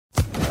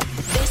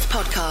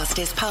podcast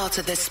is part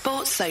of the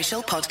Sports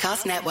Social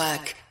Podcast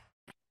Network.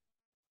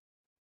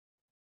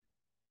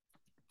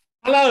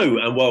 Hello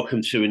and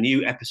welcome to a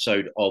new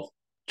episode of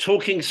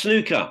Talking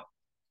Snooker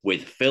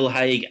with Phil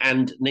Haig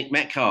and Nick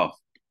Metcalf.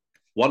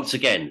 Once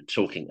again,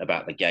 talking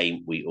about the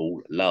game we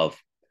all love.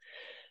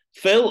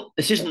 Phil,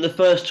 this isn't the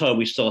first time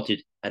we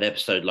started an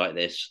episode like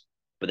this,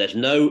 but there's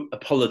no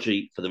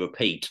apology for the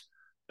repeat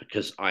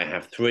because I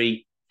have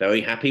three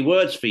very happy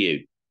words for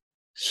you.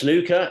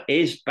 Snooker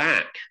is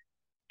back.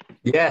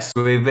 Yes,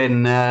 we've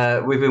been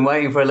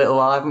waiting for a little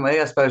while, haven't we?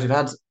 I suppose we've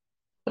had,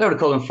 I don't want to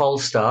call them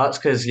false starts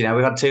because we've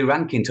had two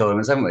ranking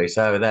tournaments, haven't we?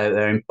 So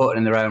they're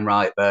important in their own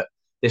right. But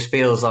this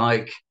feels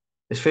like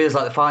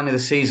finally the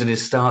season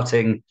is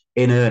starting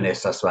in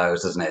earnest, I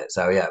suppose, doesn't it?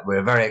 So yeah,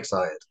 we're very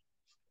excited.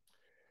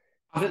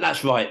 I think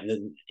that's right.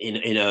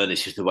 In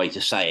earnest is the way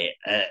to say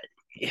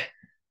it.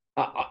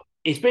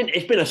 It's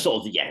been a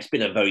sort of it's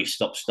been a very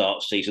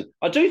stop-start season.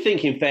 I do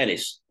think, in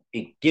fairness,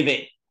 give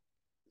it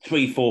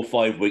 3, 4,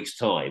 5 weeks'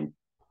 time,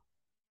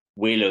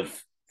 we'll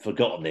have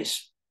forgotten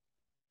this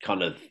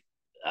kind of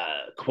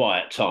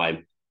quiet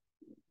time.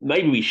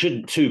 Maybe we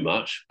shouldn't too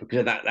much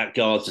because that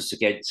guards us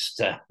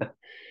against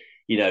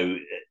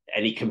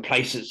any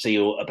complacency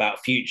or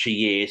about future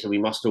years, and we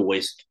must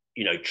always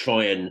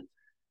try and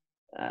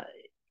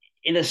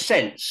in a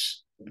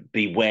sense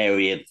be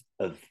wary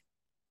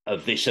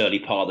of this early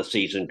part of the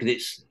season because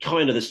it's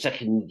kind of the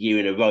second year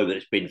in a row that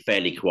it's been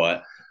fairly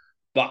quiet.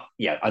 But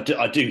yeah,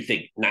 I do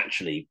think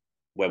naturally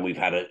when we've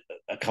had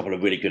a couple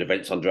of really good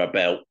events under our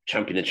belt,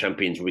 Champion of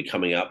Champions will be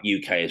coming up,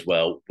 UK as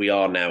well. We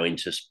are now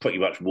into pretty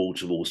much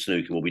wall-to-wall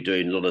snooker. We'll be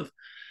doing a lot of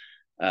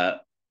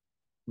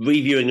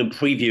reviewing and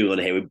previewing on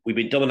here. We've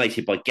been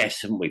dominated by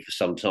guests, haven't we, for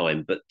some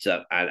time, but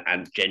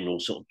and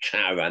general sort of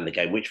chat around the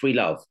game, which we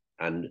love.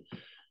 And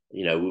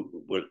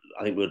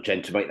I think we'll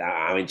tend to make that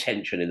our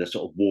intention in the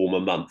sort of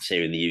warmer months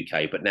here in the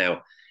UK. But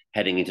now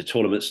heading into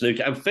tournament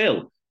snooker. And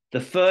Phil,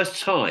 the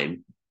first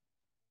time,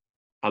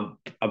 I'm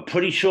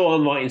pretty sure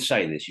I'm right in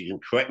saying this, you can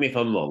correct me if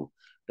I'm wrong,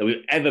 that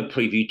we've ever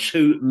previewed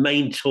two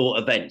main tour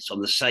events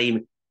on the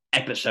same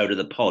episode of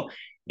the pod.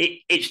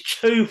 It's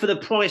two for the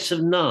price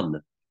of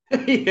none.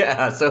 Yeah,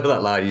 I saw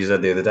that line you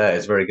said the other day.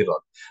 It's a very good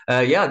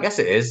one. Yeah, I guess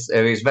it is.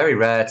 It's very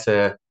rare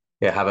to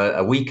have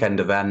a weekend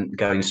event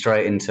going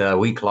straight into a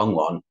week-long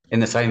one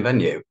in the same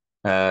venue.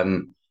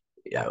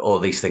 All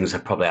these things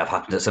have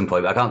happened at some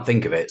point, but I can't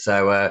think of it.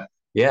 So,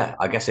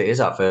 I guess it is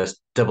our first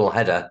double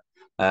header.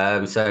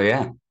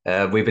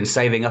 We've been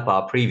saving up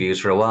our previews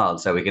for a while,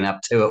 so we can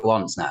have two at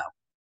once now.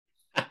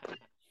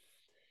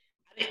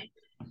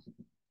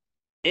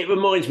 It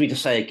reminds me to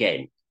say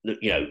again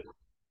that,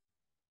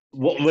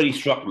 what really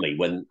struck me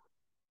when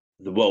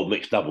the World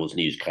Mixed Doubles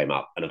news came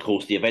up, and of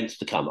course the events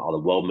to come are the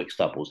World Mixed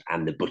Doubles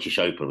and the British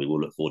Open. We will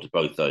look forward to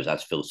both those,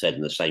 as Phil said,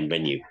 in the same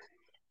venue.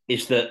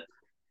 Is that,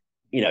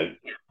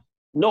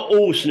 not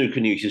all snooker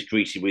news is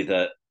greeted with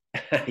a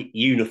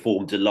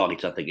uniform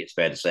delight, I think it's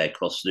fair to say,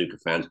 across snooker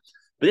fans.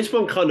 But this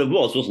one kind of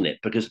was, wasn't it?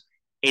 Because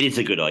it is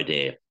a good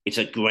idea. It's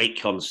a great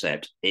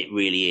concept. It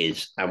really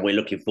is. And we're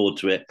looking forward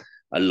to it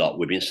a lot.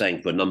 We've been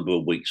saying for a number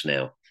of weeks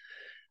now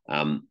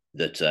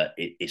that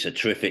it's a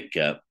terrific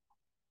sort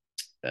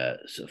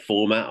of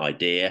format,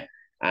 idea.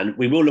 And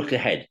we will look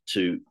ahead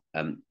to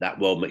that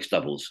World Mixed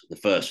Doubles, the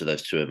first of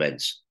those two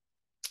events,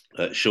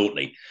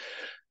 shortly.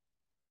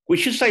 We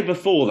should say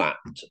before that,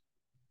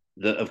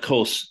 of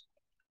course,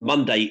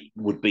 Monday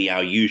would be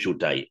our usual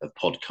day of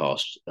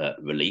podcast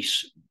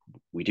release.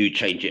 We do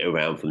change it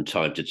around from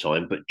time to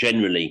time, but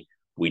generally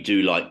we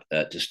do like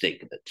to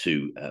stick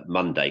to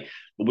Monday.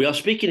 But we are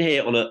speaking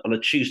here on a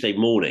Tuesday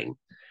morning,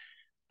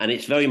 and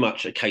it's very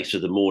much a case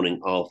of the morning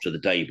after the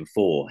day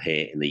before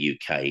here in the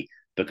UK,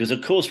 because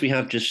of course we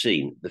have just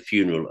seen the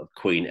funeral of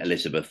Queen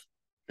Elizabeth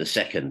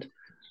II.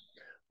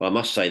 Well, I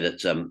must say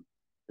that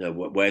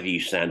wherever you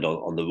stand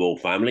on the royal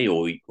family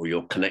or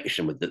your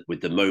connection with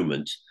the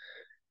moment,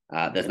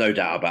 there's no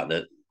doubt about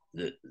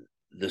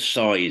the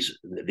size,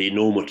 the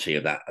enormity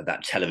of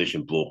that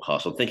television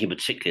broadcast. I'm thinking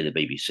particularly of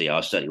the BBC. I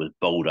certainly was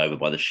bowled over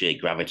by the sheer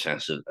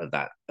gravitas of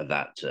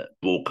that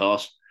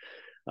broadcast.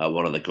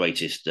 One of the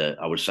greatest,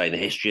 I would say, in the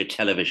history of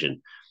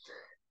television.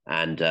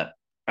 And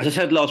as I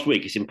said last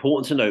week, it's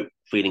important to note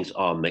feelings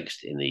are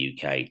mixed in the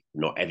UK.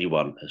 Not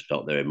everyone has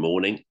felt they're in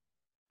mourning.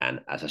 And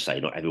as I say,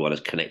 not everyone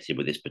has connected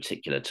with this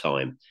particular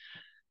time.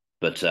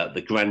 But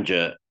the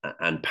grandeur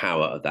and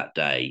power of that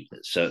day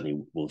certainly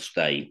will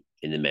stay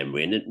in the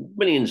memory. And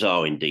millions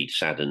are indeed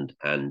saddened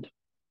and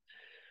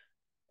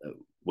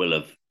will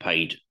have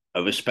paid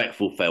a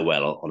respectful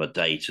farewell on a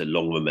day to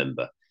long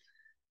remember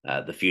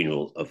the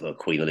funeral of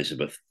Queen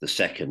Elizabeth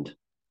II.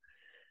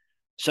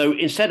 So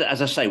instead,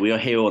 as I say, we are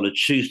here on a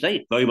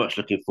Tuesday, very much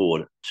looking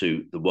forward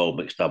to the World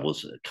Mixed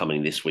Doubles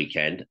coming this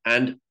weekend.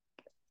 And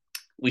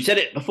we said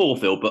it before,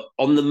 Phil, but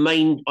on the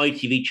main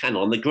ITV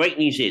channel, and the great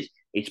news is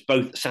it's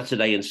both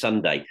Saturday and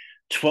Sunday,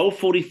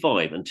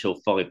 12:45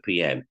 until 5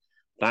 p.m.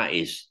 That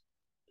is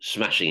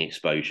smashing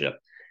exposure.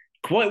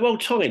 Quite well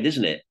timed,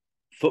 isn't it?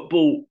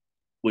 Football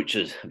which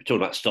is talking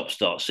about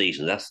stop-start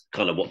season. That's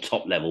kind of what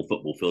top-level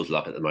football feels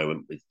like at the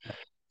moment with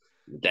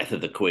the death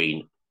of the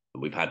Queen.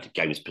 We've had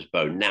games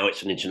postponed. Now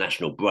it's an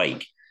international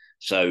break.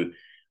 So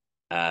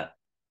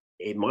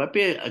it might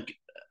be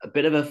a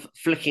bit of a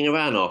flicking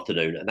around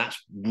afternoon. And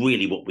that's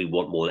really what we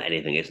want more than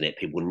anything, isn't it?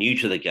 People new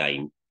to the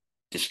game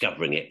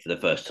discovering it for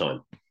the first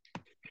time.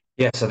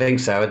 Yes, I think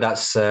so.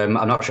 That's I'm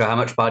not sure how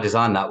much by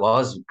design that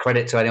was.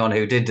 Credit to anyone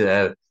who did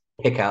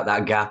pick out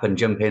that gap and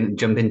jump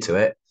into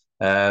it.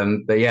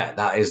 But yeah,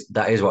 that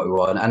is what we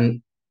want.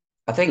 And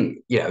I think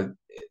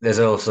there's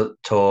also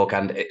talk,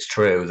 and it's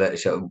true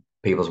that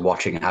people's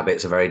watching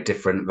habits are very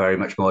different, very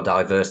much more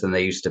diverse than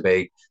they used to be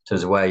in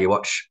terms of where you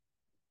watch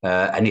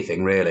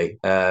anything really.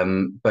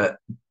 But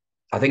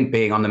I think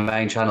being on the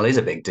main channel is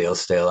a big deal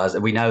still, as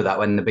we know that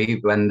when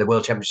the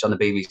World Championship's on the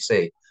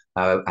BBC,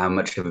 how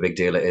much of a big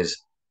deal it is.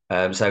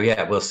 So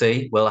yeah, we'll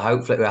see. We're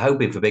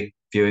hoping for big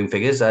viewing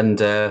figures, and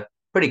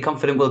pretty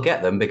confident we'll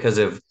get them because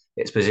of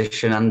its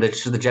position and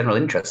the general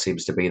interest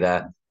seems to be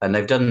there. And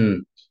they've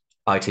done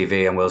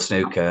ITV and World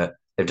Snooker.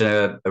 They've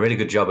done a really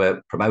good job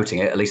at promoting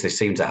it. At least they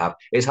seem to have.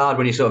 It's hard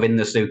when you're sort of in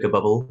the snooker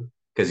bubble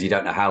because you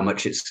don't know how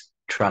much it's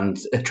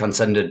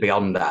transcended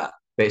beyond that.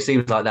 But it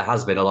seems like there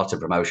has been a lot of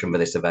promotion for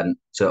this event,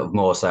 sort of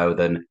more so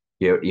than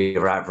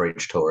your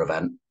average tour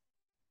event.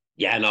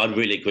 Yeah, and I'd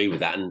really agree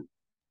with that. And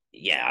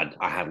yeah,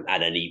 I haven't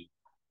had any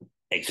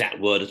exact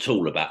word at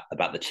all about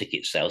the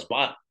ticket sales,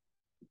 but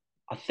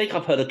I think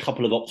I've heard a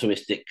couple of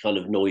optimistic kind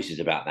of noises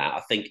about that.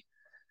 I think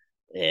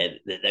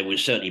they will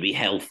certainly be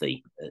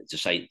healthy, to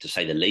say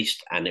the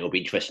least, and it will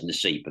be interesting to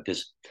see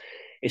because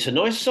it's a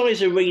nice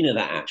size arena.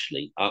 That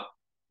actually,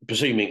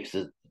 presuming it's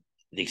the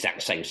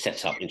exact same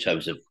setup in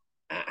terms of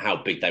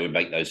how big they would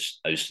make those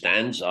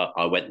stands.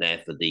 I went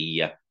there for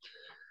the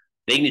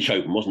English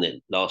Open, wasn't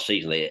it, last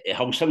season? It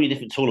holds so many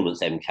different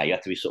tournaments, MK. You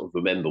have to be sort of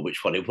remember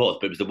which one it was,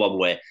 but it was the one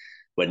where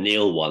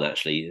Neil won,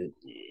 actually,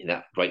 in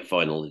that great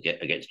final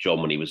against John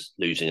when he was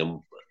losing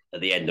them at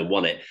the end and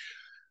won it.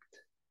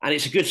 And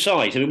it's a good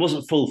size. I mean, it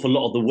wasn't full for a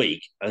lot of the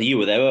week. You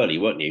were there early,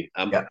 weren't you?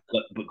 Yeah.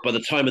 But by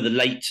the time of the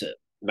late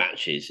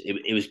matches,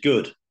 it was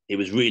good. It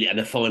was really, and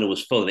the final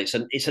was full.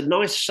 And it's a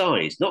nice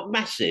size, not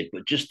massive,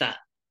 but just that,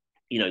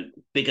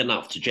 big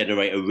enough to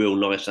generate a real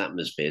nice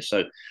atmosphere.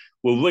 So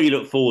we'll really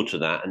look forward to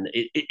that. And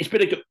it's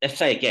been a good, let's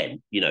say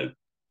again,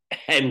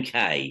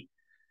 MK,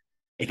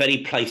 if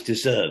any place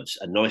deserves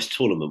a nice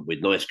tournament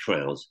with nice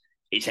crowds,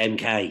 it's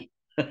MK.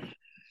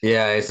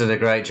 Yeah, it's done a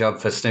great job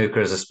for snooker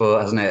as a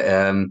sport, hasn't it?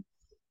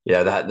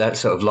 That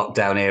sort of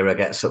lockdown era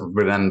gets sort of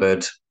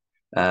remembered,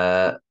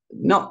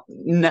 not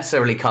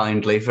necessarily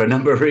kindly for a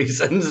number of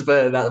reasons,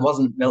 but that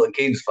wasn't Milton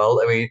Keynes'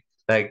 fault. I mean,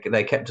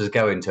 they kept us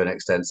going to an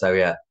extent. So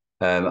yeah,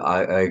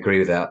 I agree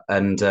with that.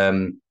 And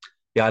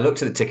I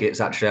looked at the tickets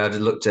actually. I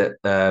just looked at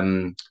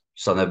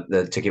just on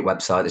the ticket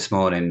website this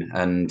morning,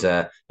 and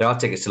there are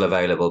tickets still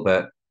available,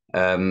 but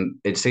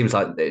it seems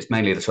like it's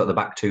mainly the sort of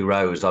the back two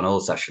rows on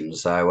all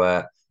sessions.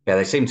 So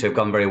they seem to have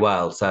gone very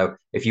well. So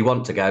if you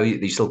want to go,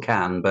 you still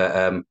can,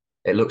 but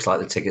it looks like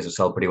the tickets have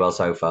sold pretty well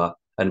so far,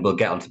 and we'll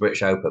get onto the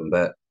British Open.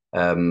 But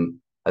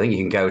I think you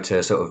can go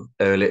to sort of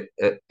early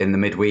in the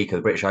midweek of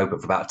the British Open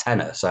for about a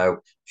tenner. So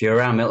if you're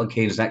around Milton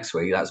Keynes next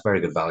week, that's very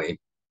good value.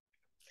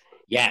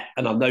 Yeah,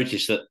 and I've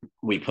noticed that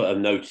we put a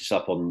notice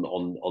up on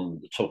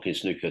the Talking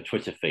Snooker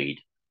Twitter feed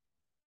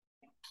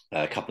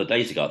a couple of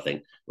days ago, I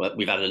think.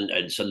 We've had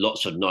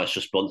lots of nice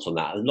response on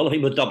that. A lot of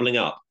people are doubling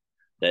up.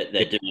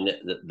 They're doing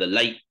the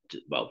late,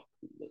 well,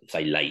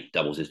 say late,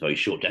 doubles is very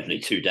short,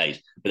 definitely 2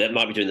 days, but they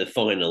might be doing the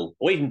final,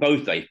 or even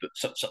both days, but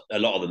a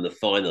lot of them the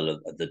final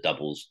of the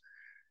doubles,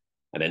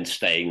 and then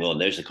staying on.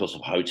 There's, of course, a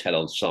hotel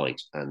on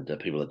site, and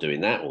people are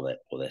doing that, or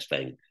they're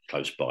staying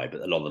close by,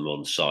 but a lot of them are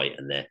on site,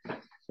 and they're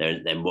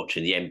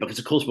watching the end, because,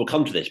 of course, we'll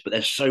come to this, but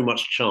there's so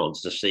much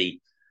chance to see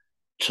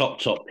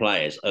top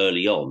players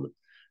early on.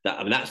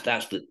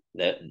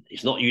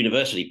 It's not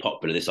universally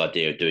popular, this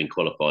idea of doing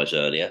qualifiers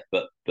earlier,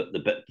 but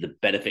the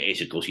benefit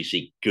is, of course, you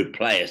see good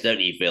players, don't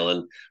you, Phil?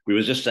 And we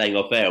were just saying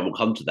off air, and we'll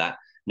come to that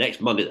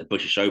next Monday at the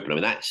British Open. I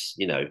mean, that's,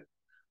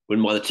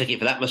 wouldn't mind a ticket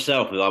for that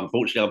myself.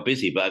 Unfortunately, I'm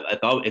busy, but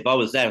if I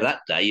was there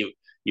that day,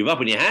 you're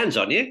rubbing your hands,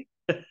 aren't you?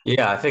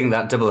 Yeah, I think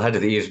that double header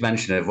that you just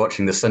mentioned of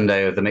watching the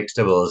Sunday of the mixed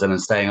doubles and then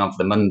staying on for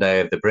the Monday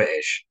of the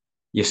British,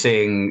 you're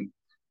seeing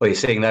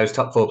those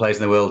top four players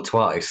in the world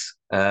twice,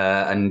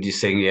 and you're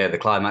seeing the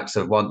climax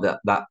of one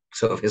that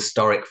sort of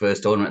historic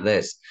first tournament of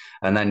this,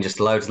 and then just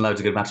loads and loads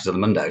of good matches on the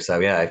Monday. So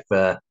yeah,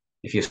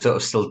 if you're sort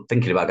of still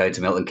thinking about going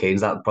to Milton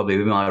Keynes, that would probably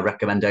be my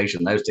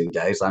recommendation. Those 2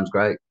 days sounds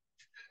great.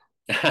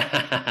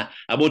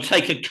 And we'll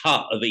take a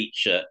cut of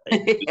each.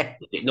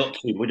 Not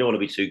too. We don't want to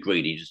be too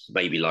greedy. Just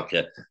maybe like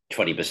a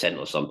 20%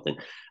 or something.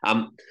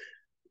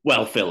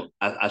 Well, Phil,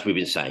 as we've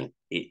been saying,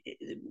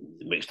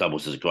 mixed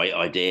doubles is a great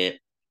idea.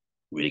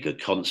 Really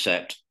good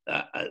concept.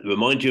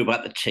 Remind you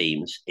about the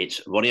teams.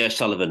 It's Ronnie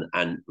O'Sullivan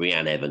and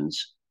Rhiannon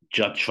Evans,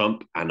 Judd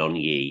Trump and On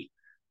Yi,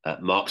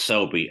 Mark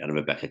Selby and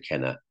Rebecca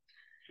Kenner,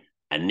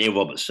 and Neil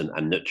Robertson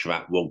and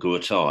Nutrat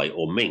Wonguratai,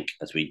 or Mink,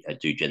 as we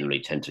do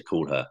generally tend to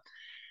call her.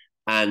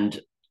 And,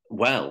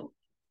 well,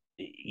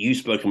 you've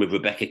spoken with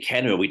Rebecca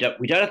Kenner. We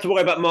don't have to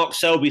worry about Mark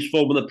Selby's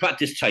form on the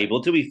practice table,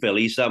 do we, Phil?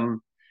 He's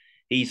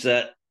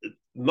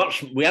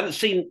much. We haven't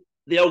seen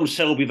the old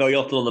Selby very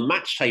often on the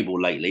match table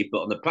lately,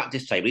 but on the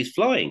practice table, he's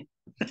flying.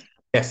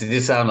 Yes, it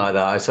did sound like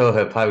that. I saw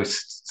her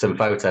post some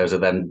photos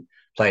of them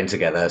playing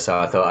together, so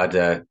I thought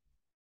I'd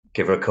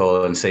give her a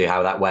call and see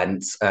how that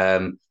went.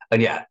 And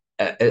yeah,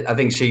 I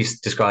think she's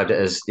described it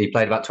as he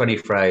played about 20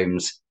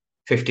 frames,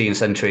 15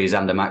 centuries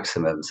and a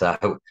maximum.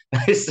 So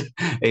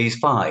he's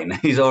fine.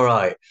 He's all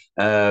right.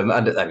 And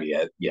I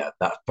mean, yeah,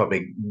 that's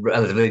probably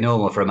relatively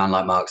normal for a man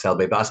like Mark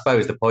Selby. But I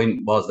suppose the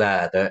point was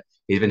there that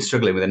he's been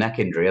struggling with a neck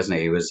injury, hasn't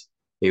he?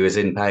 He was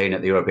in pain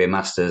at the European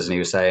Masters, and he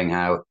was saying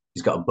how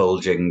he's got a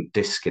bulging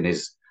disc in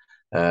his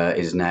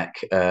neck.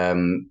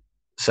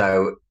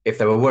 So if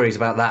there were worries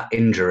about that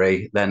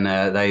injury, then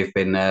they've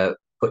been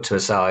put to a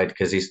side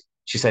because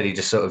she said he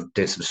just sort of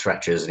did some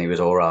stretches and he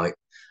was all right.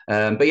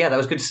 But yeah, that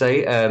was good to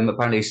see.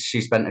 Apparently, she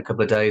spent a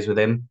couple of days with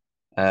him.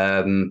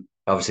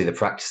 Obviously, they're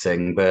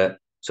practicing, but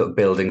sort of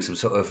building some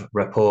sort of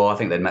rapport. I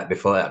think they'd met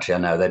before. Actually, I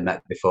know they'd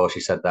met before. She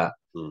said that.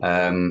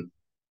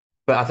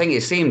 But I think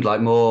it seemed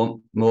like more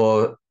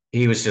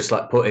he was just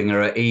like putting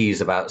her at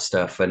ease about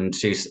stuff, and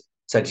she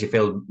said she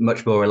feels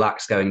much more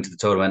relaxed going to the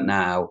tournament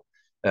now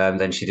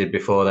than she did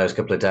before those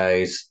couple of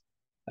days.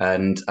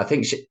 And I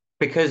think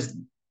because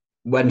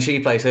when she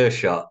plays her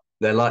shot,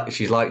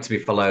 she's like to be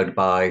followed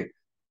by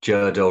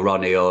Judd or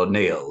Ronnie or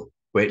Neil,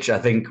 which I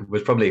think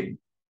was probably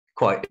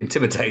quite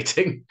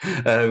intimidating.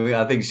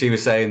 I think she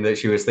was saying that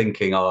she was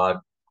thinking, I'd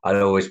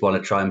always want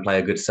to try and play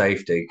a good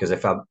safety because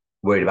if I'm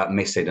worried about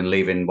missing and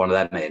leaving one of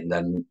them in,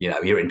 then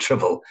you're in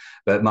trouble.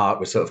 But Mark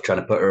was sort of trying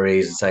to put her at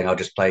ease and saying, "I'll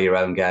just play your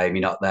own game.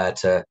 You're not there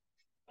to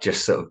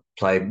just sort of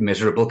play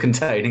miserable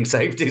containing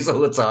safeties all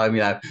the time.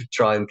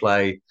 Try and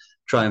play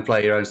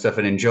your own stuff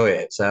and enjoy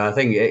it." So I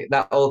think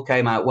that all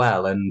came out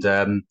well. And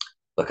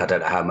look, I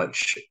don't know how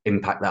much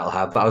impact that'll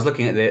have, but I was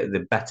looking at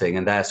the betting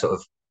and they're sort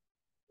of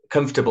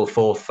comfortable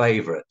fourth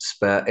favourites.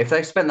 But if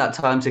they spent that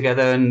time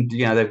together and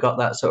they've got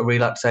that sort of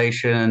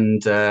relaxation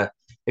and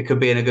it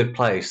could be in a good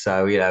place.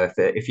 So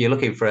if you're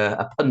looking for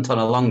a punt on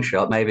a long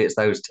shot, maybe it's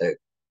those two.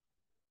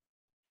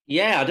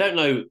 Yeah, I don't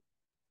know.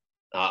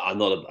 I'm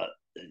not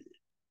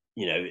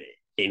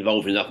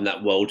involved enough in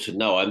that world to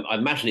know. I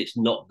imagine it's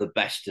not the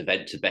best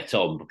event to bet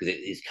on because it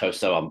is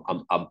so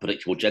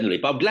unpredictable generally.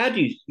 But I'm glad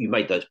you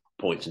made those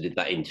points and did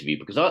that interview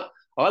because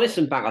I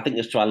listened back. I think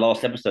this to our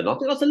last episode. And I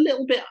think I was a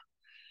little bit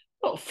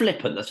not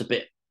flippant. That's a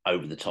bit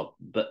over the top,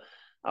 but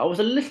I was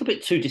a little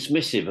bit too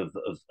dismissive of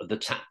the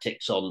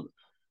tactics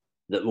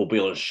that will be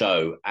on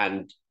show.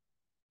 And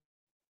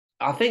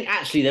I think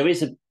actually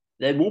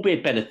there will be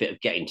a benefit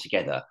of getting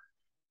together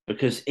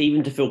because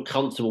even to feel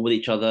comfortable with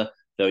each other,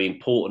 very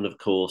important, of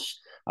course.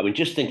 I mean,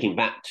 just thinking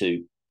back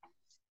to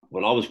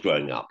when I was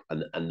growing up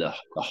and the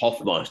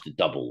Hofmeister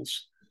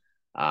doubles,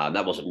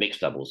 that wasn't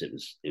mixed doubles. It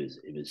was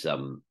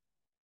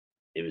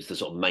the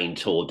sort of main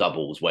tour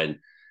doubles when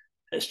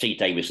Steve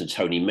Davis and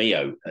Tony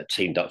Mio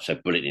teamed up so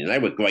brilliantly. And they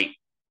were great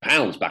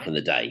pals back in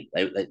the day.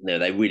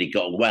 They really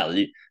got on well.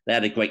 And they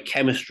had a great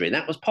chemistry, and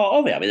that was part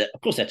of it. I mean,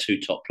 of course, they're two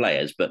top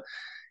players, but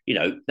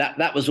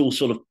that was all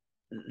sort of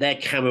their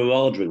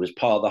camaraderie was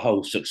part of the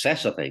whole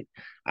success. I think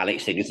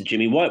Alex Higgins and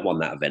Jimmy White won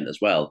that event as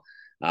well.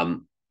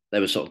 They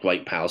were sort of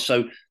great pals.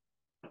 So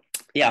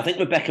yeah, I think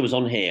Rebecca was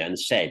on here and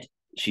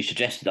she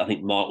suggested I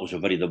think Mark was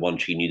already the one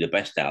she knew the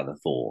best out of the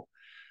four.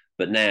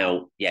 But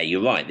now, yeah,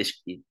 you're right. This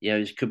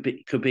could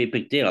be a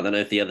big deal. I don't know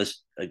if the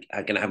others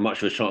are going to have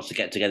much of a chance to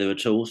get together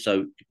at all.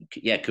 So,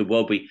 yeah, could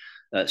well be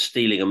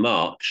stealing a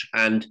march.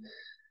 And,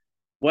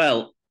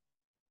 well,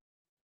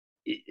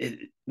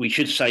 we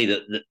should say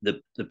that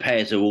the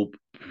pairs are all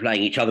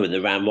playing each other in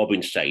the round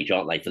robin stage,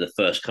 aren't they, for the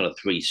first kind of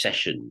three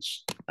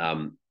sessions?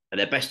 And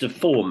they're best of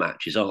four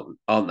matches, aren't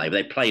they? But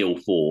they play all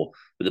four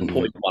with a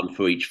point one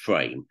for each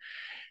frame.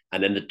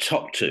 And then the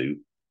top two,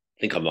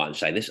 I think I'm right in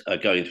saying this, are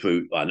going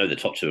through. I know the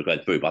top two are going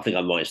through, but I think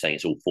I'm right in saying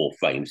it's all four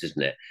frames,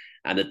 isn't it?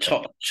 And the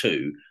top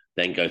two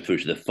then go through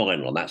to the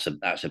final, and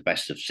that's a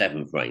best of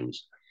seven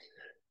frames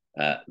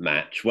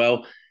match.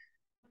 Well,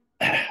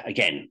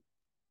 again,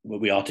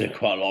 we are doing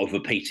quite a lot of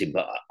repeating,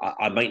 but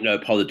I make no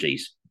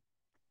apologies.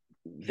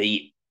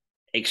 The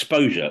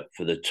exposure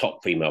for the top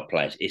female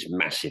players is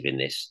massive in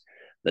this.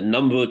 The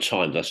number of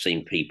times I've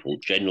seen people,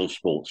 general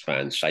sports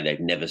fans, say they've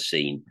never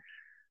seen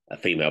a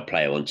female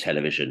player on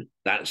television.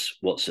 That's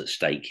what's at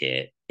stake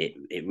here.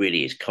 It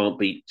really is. Can't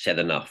be said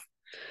enough.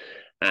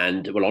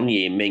 And well,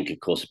 Onyee and Mink, of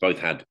course, have both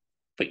had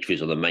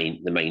victories on the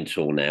main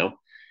tour now.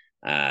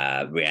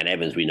 Rhiannon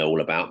Evans, we know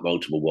all about,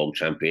 multiple world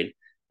champion.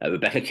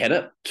 Rebecca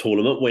Kenner,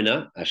 tournament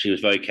winner, as she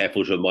was very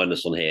careful to remind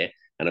us on here.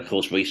 And of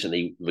course,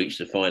 recently reached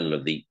the final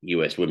of the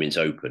US Women's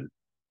Open.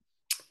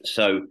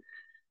 So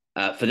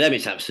for them,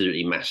 it's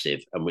absolutely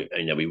massive, and we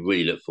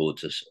really look forward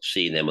to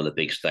seeing them on the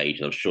big stage.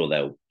 And I'm sure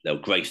they'll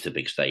grace the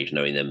big stage,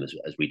 knowing them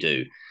as we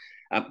do.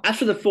 As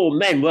for the four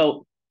men,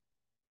 well,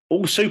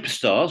 all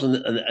superstars,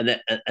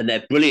 and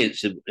their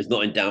brilliance is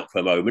not in doubt for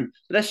a moment.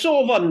 But they're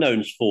sort of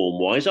unknowns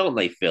form-wise, aren't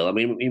they, Phil? I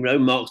mean,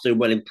 Mark's doing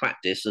well in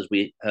practice, as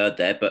we heard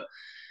there, but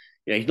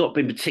he's not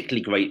been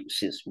particularly great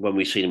since when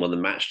we've seen him on the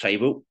match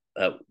table.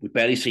 We've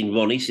barely seen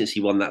Ronnie since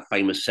he won that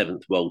famous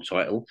 7th world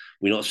title.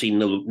 We've not seen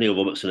Neil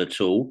Robertson at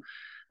all.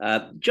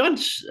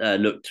 Judd's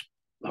looked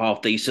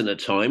half decent at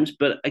times,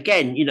 but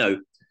again,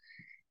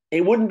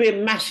 it wouldn't be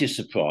a massive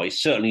surprise,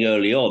 certainly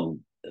early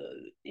on,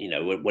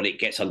 when it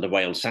gets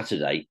underway on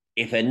Saturday,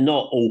 if they're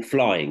not all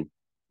flying.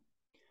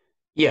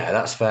 Yeah,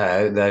 that's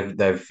fair.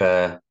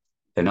 They've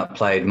not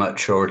played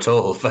much or at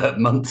all for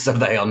months, have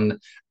they? On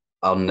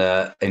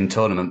in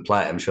tournament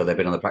play, I'm sure they've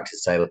been on the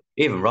practice table.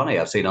 Even Ronnie,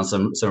 I've seen on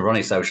some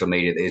Ronnie social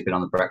media that he's been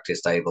on the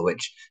practice table,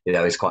 which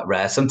is quite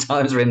rare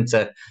sometimes for him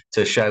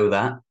to show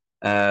that.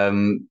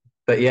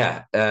 But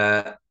yeah,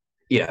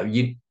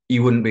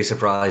 you wouldn't be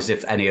surprised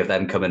if any of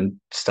them come and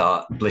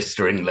start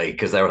blisteringly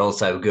because they're all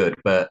so good.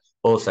 But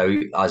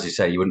also, as you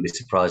say, you wouldn't be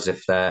surprised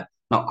if they're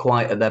not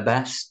quite at their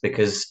best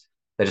because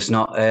they're just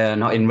not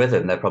in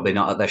rhythm. They're probably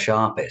not at their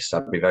sharpest.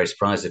 I'd be very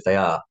surprised if they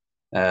are.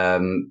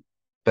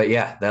 But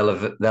yeah, they'll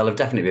have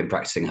definitely been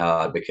practicing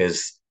hard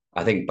because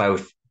I think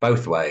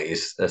both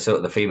ways, sort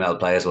of the female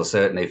players will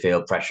certainly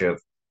feel pressure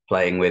of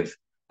playing with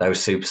those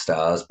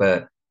superstars,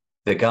 but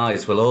the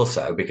guys will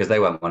also because they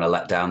won't want to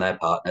let down their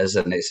partners,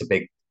 and it's a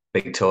big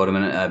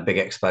tournament, a big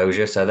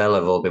exposure, so they'll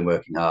have all been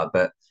working hard.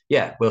 But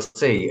yeah, we'll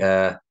see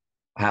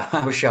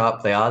how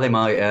sharp they are. They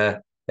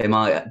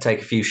might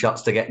take a few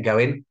shots to get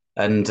going,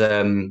 and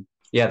the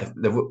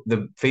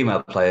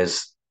female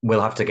players will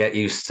have to get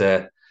used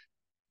to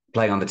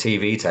playing on the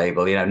TV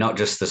table, not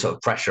just the sort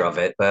of pressure of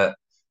it, but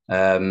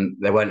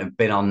they won't have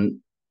been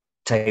on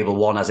table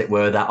one, as it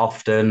were, that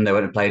often. They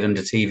won't have played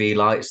under TV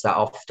lights that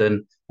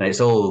often. And it's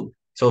all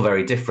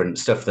very different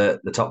stuff that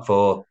the top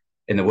four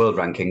in the world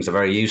rankings are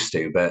very used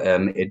to. But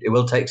it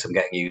will take some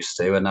getting used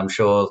to. And I'm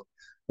sure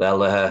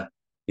they'll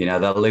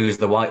lose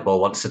the white ball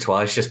once or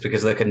twice just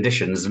because of the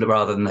conditions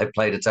rather than they've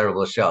played a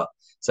terrible shot.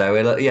 So,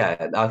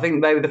 I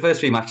think maybe the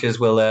first few matches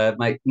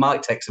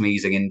might take some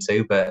easing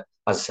into, but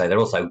as I say, they're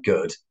also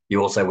good.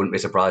 You also wouldn't be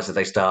surprised if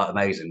they start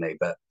amazingly,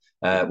 but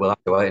we'll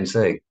have to wait and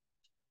see.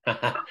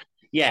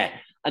 Yeah,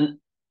 and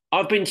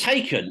I've been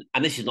taken,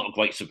 and this is not a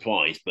great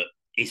surprise, but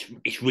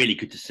it's really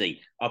good to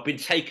see. I've been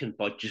taken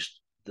by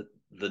just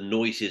the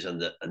noises and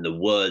the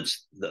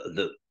words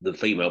that the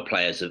female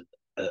players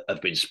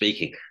have been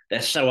speaking.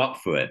 They're so up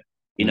for it.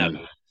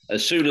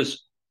 As soon as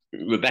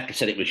Rebecca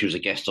said it when she was a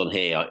guest on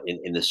here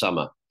in the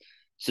summer,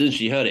 as soon as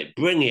she heard it,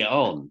 bring it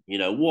on.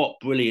 What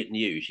brilliant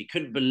news. She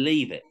couldn't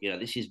believe it.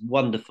 This is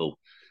wonderful.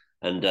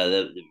 And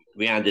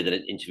Rianne did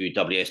an interview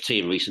with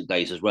WST in recent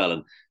days as well.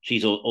 And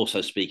she's also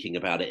speaking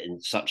about it in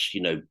such,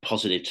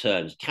 positive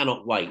terms.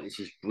 Cannot wait. This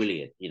is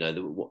brilliant.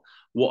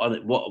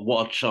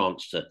 What a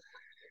chance to,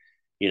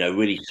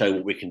 really show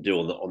what we can do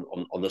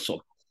on the sort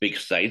of big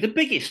stage, the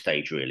biggest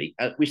stage, really.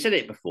 We said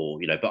it before,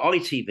 but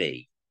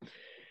ITV,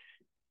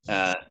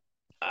 I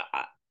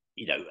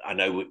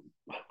know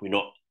we're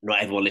not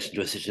everyone listening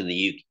to us in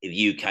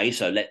the UK,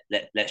 so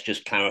let's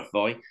just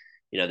clarify.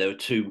 There are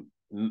two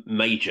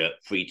major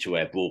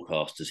free-to-air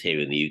broadcasters here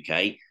in the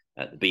UK,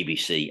 the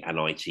BBC and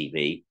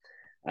ITV.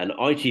 And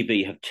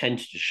ITV have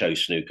tended to show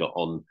snooker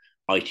on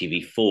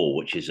ITV4,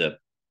 which is a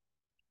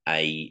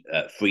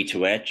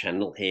free-to-air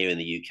channel here in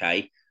the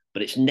UK,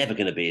 but it's never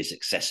going to be as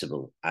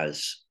accessible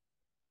as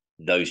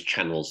those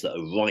channels that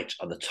are right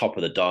on the top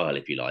of the dial,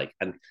 if you like.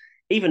 And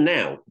even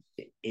now,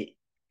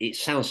 it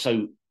sounds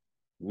so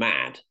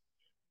mad,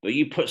 but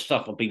you put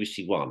stuff on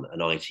BBC One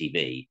and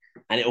ITV,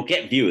 and it'll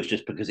get viewers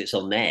just because it's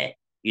on there.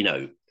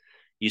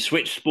 You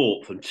switch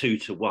sport from 2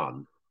 to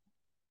 1,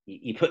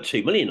 you put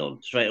 2 million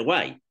on straight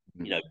away.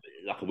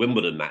 Like a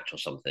Wimbledon match or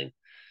something.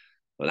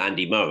 Well,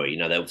 Andy Murray,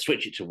 they'll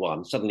switch it to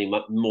 1. Suddenly,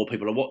 more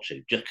people are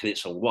watching just because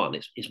it's on 1.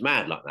 It's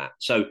mad like that.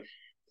 So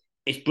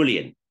it's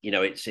brilliant.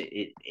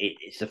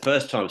 It's the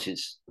first time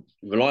since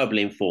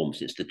reliably informed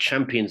since the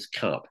Champions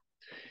Cup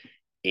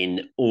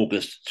in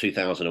August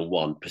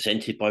 2001,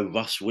 presented by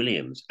Russ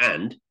Williams.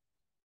 And to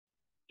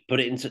put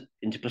it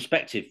into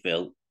perspective,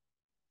 Phil,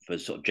 for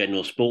sort of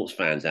general sports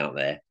fans out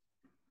there,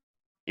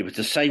 it was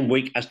the same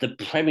week as the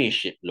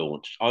Premiership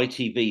launched.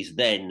 ITV's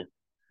then,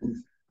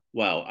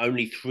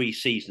 only 3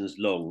 seasons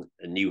long,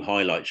 a new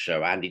highlight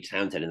show. Andy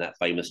Townsend in that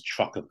famous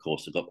truck, of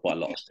course, that got quite a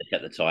lot of stick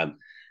at the time.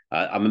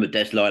 I remember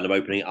Des Lynam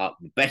opening it up,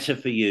 better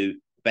for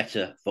you,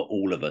 better for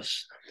all of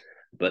us.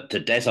 But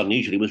Des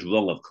unusually was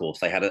wrong, of course.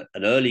 They had an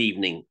early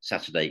evening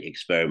Saturday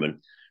experiment,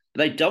 but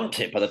they dumped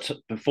it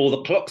before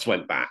the clocks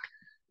went back.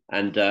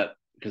 And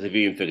because the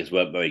viewing figures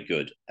weren't very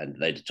good, and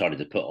they decided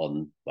to put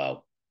on,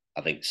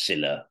 I think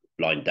Scylla,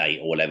 Blind Date,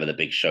 or whatever the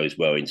big shows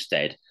were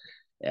instead,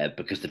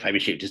 because the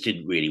Premiership just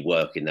didn't really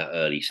work in that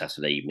early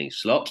Saturday evening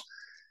slot.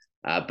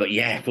 But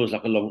yeah, it feels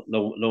like a long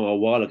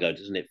while ago,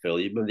 doesn't it, Phil?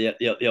 You remember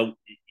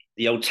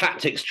the old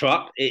tactics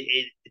truck?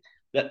 If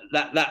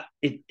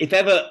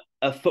ever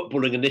a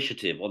footballing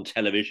initiative on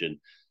television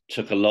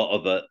took a lot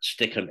of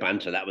stick and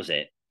banter, that was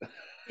it.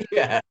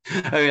 Yeah,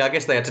 I mean, I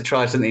guess they had to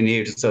try something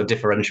new to sort of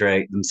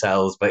differentiate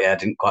themselves, but yeah, it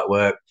didn't quite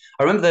work.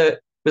 I remember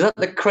was that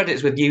the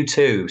credits with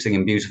U2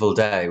 singing "Beautiful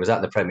Day"? Was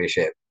that the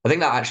Premiership? I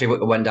think that actually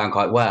went down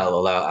quite well,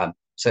 although I'm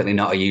certainly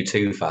not a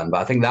U2 fan, but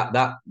I think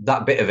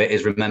that bit of it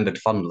is remembered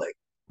fondly.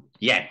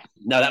 Yeah,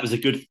 no, that was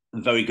a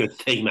very good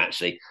theme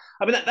actually.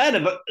 I mean, they had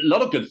a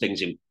lot of good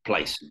things in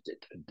place.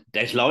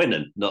 Des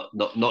Lynam, not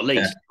Yeah,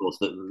 least, of course,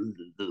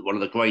 one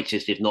of the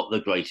greatest, if not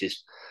the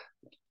greatest,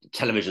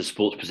 television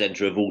sports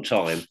presenter of all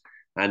time,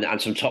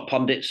 and some top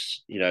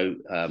pundits.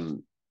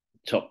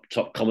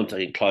 Top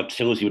commentator. Clive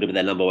Tilsley would have been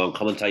their number one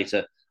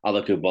commentator.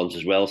 Other good ones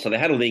as well. So they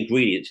had all the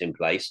ingredients in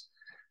place.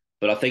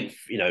 But I think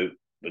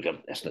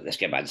let's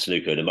get back to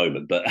snooker in a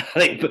moment. But I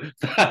think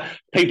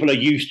people are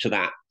used to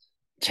that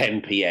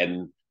 10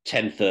 p.m.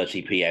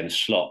 10:30 p.m.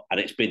 slot, and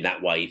it's been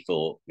that way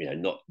for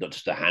not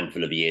just a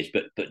handful of years,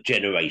 but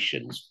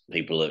generations.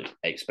 People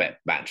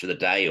expect match of the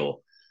day or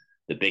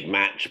the big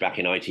match back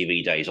in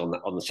ITV days on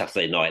the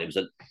Saturday night.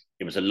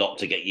 It was a lot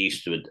to get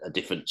used to a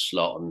different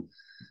slot, and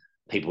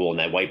people were on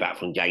their way back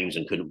from games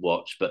and couldn't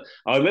watch. But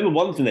I remember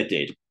one thing they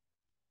did,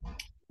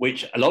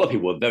 which a lot of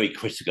people were very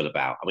critical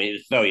about. I mean, it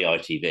was very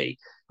ITV. You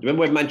remember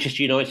when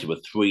Manchester United were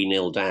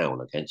 3-0 down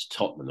against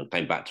Tottenham and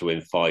came back to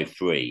win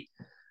 5-3?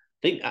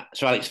 I think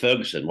Sir Alex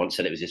Ferguson once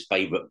said it was his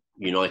favourite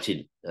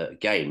United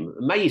game.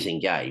 Amazing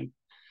game.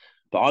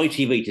 But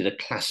ITV did a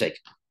classic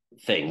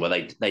thing where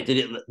they did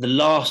it the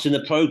last in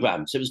the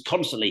programme. So it was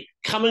constantly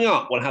coming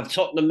up. We'll have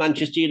Tottenham,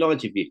 Manchester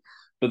United view.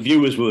 But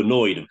viewers were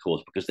annoyed, of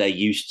course, because they're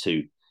used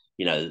to,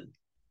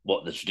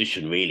 what the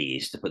tradition really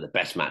is to put the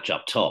best match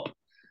up top.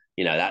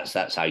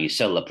 That's how you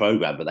sell the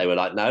programme. But they were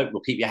like, no,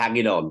 we'll keep you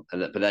hanging on.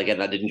 But again,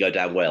 that didn't go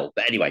down well.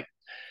 But anyway.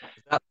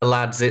 is that the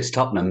lads, it's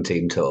Tottenham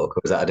team talk,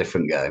 or was that a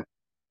different game?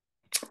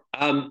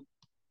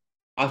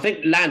 I think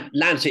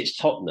Lancet's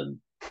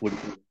Tottenham would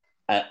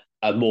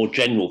a more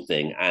general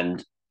thing,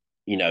 and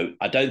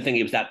I don't think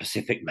it was that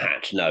specific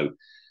match. No,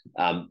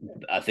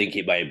 I think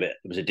it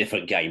was a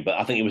different game, but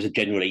I think it was a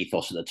general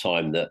ethos at the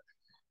time that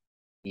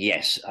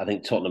yes, I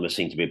think Tottenham was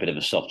seen to be a bit of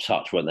a soft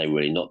touch, weren't they?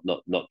 Really,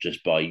 not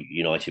just by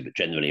United, but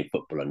generally in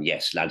football. And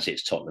yes,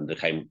 Lancet's Tottenham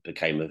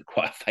became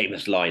quite a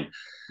famous line.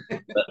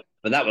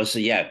 But that was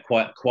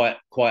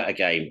quite a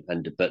game,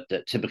 but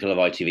typical of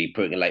ITV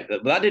putting it late.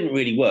 But that didn't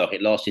really work.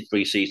 It lasted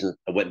 3 seasons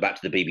and went back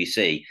to the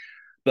BBC.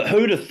 But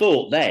who'd have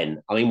thought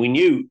then? I mean, we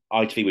knew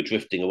ITV were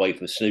drifting away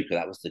from snooker.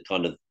 That was the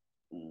kind of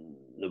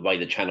the way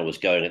the channel was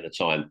going at the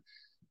time.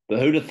 But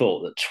who'd have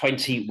thought that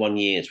 21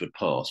 years would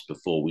pass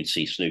before we'd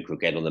see snooker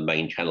again on the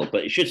main channel?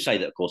 But it should say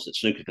that, of course, that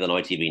snooker's been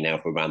on ITV now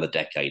for around a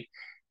decade,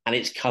 and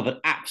it's covered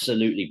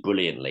absolutely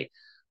brilliantly.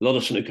 A lot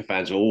of snooker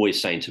fans are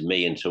always saying to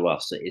me and to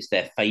us that it's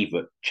their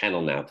favourite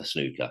channel now for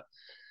snooker.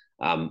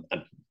 And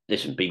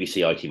listen,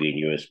 BBC, ITV,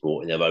 and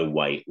Eurosport in their own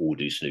way all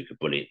do snooker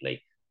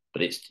brilliantly.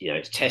 But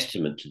it's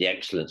testament to the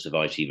excellence of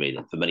ITV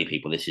that for many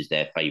people this is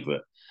their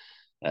favourite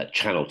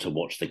channel to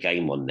watch the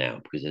game on now,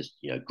 because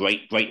there's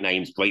great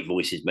names, great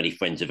voices, many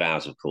friends of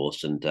ours, of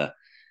course, and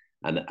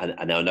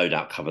they'll no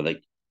doubt cover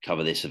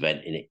this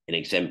event in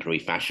exemplary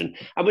fashion.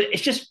 And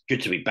it's just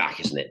good to be back,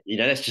 isn't it?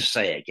 Let's just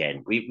say it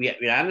again. We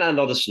haven't had a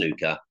lot of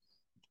snooker,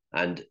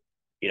 and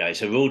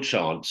it's a real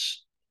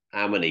chance.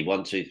 How many?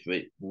 1, 2,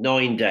 3,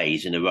 9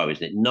 days in a row,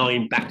 isn't it?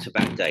 9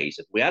 back-to-back days.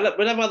 We'll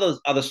have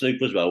other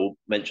snooker as well. We'll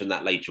mention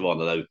that later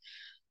on, although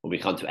when we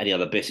come to any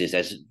other business,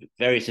 there's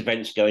various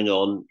events going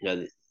on.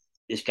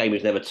 This game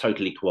is never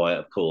totally quiet,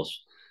 of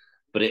course,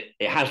 but it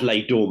has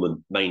laid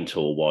dormant main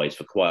tour wise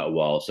for quite a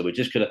while. So we're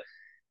just gonna,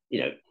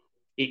 the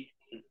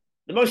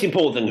most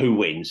important thing who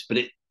wins, but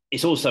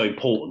it's also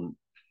important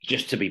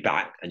just to be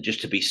back and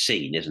just to be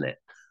seen, isn't it?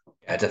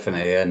 Yeah,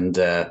 definitely. And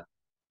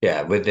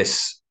with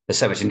this, there's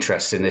so much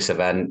interest in this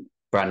event,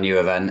 brand new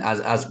event.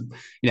 As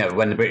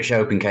when the British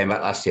Open came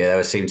back last year,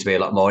 there seemed to be a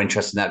lot more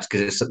interest in that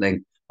because it's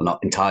something not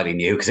entirely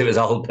new because it was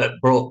old but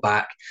brought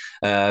back.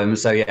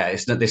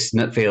 This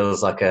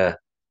feels like a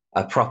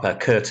proper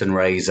curtain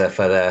raiser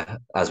for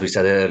as we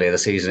said earlier, the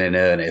season in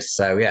earnest.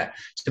 So yeah,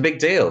 it's a big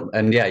deal.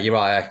 And yeah, you're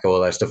right. I echo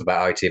all those stuff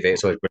about ITV.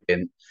 It's always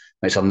brilliant.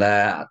 It's on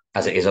there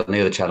as it is on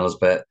the other channels,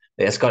 but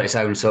it's got its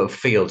own sort of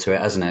feel to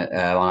it, hasn't it?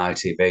 On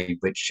ITV,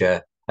 which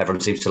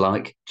everyone seems to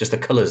like. Just the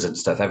colours and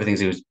stuff. Everything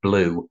seems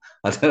blue.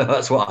 I don't know,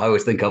 that's what I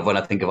always think of when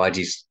I think of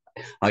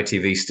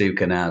ITV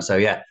snooker now. So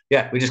yeah,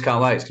 we just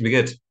can't wait. It's gonna be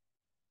good.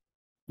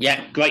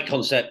 Yeah, great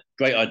concept,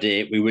 great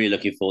idea. We're really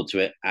looking forward to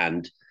it.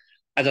 And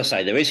as I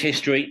say, there is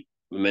history.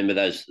 Remember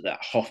that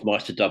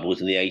Hofmeister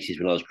doubles in the 80s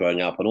when I was growing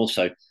up. And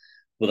also,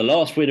 the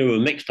last winner of a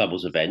mixed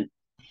doubles event,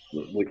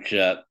 which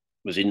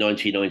was in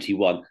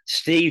 1991,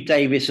 Steve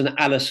Davis and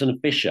Alison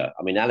Fisher.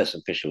 I mean,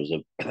 Alison Fisher was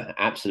an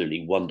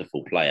absolutely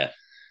wonderful player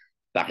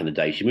back in the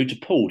day. She moved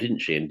to Poole, didn't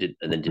she? And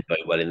then did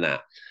very well in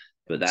that.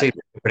 But that seemed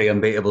a pretty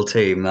unbeatable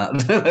team, that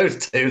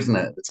those two, isn't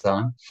it, at the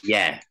time?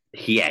 Yeah.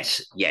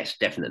 Yes,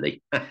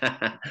 definitely.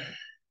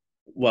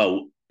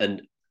 Well,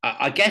 and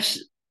I guess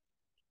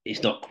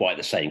it's not quite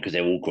the same because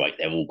they're all great.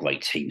 They're all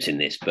great teams in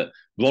this. But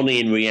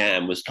Ronnie and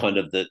Rianne was kind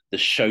of the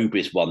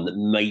showbiz one that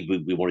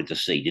maybe we wanted to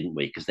see, didn't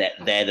we? Because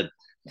they're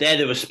they're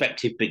the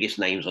respective biggest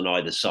names on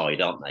either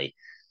side, aren't they?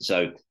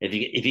 So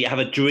if you have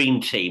a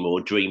dream team or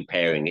a dream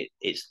pairing,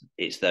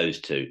 it's those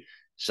two.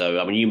 So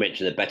I mean, you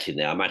mentioned the betting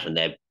there. I imagine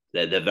they're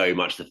very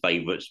much the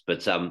favourites,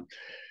 but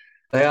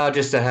They are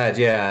just ahead,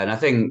 yeah. And I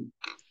think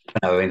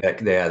I mean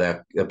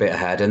they're a bit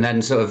ahead. And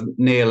then sort of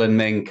Neil and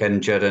Mink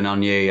and Judd and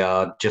Onyi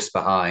are just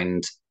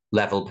behind,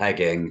 level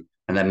pegging,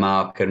 and then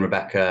Mark and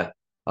Rebecca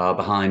are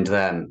behind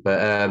them.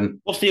 But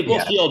what's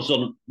the odds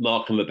on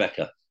Mark and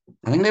Rebecca?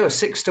 I think they were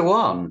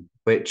 6-1,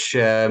 which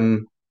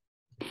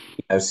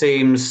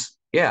seems,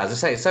 yeah, as I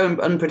say, it's so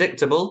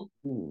unpredictable.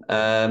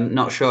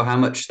 Not sure how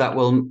much that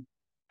will,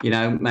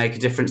 make a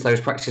difference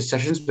those practice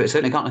sessions, but it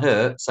certainly can't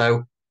hurt.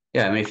 So,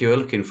 yeah, I mean, if you were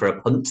looking for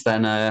a punt,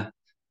 then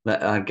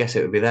I guess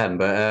it would be them.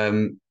 But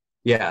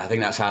yeah, I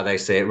think that's how they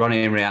see it.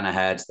 Ronnie and Rihanna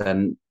ahead,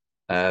 then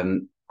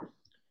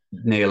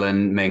Neil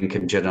and Mink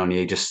and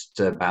Janoni just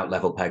about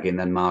level pegging,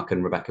 then Mark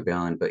and Rebecca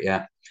behind. But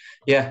yeah,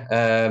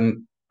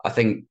 I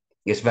think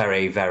it's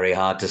very, very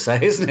hard to say,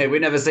 isn't it?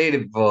 We've never seen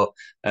it before,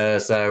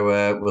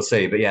 so we'll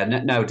see. But yeah,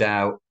 no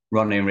doubt,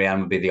 Ronnie and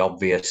Rianne would be the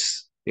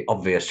obvious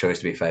choice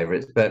to be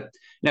favourites. But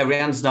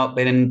Rianne's not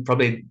been in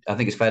probably. I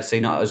think it's fair to say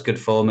not as good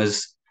form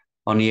as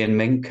Onyi and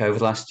Mink over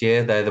the last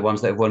year. They're the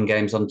ones that have won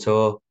games on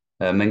tour.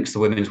 Mink's the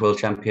women's world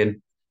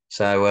champion.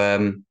 So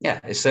yeah,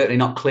 it's certainly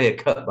not clear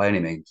cut by any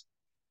means.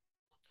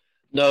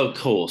 No, of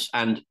course,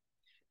 and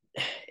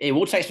it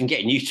will take some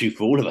getting used to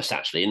for all of us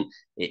actually, and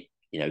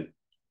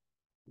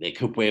there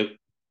could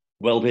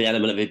well be an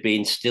element of it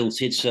being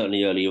stilted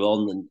certainly earlier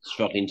on and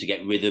struggling to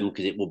get rhythm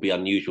because it will be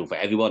unusual for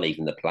everyone,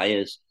 even the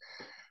players.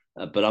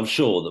 But I'm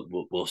sure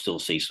that we'll still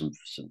see some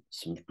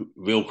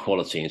real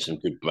quality and some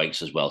good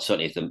breaks as well.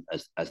 Certainly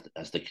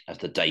as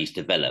the days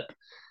develop,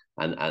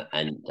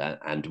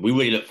 and we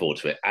really look forward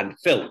to it. And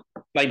Phil,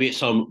 maybe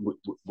it's time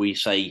we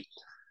say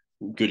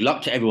good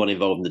luck to everyone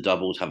involved in the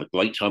doubles. Have a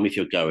great time if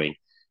you're going,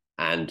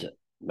 and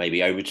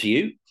maybe over to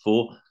you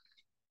for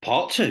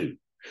part 2.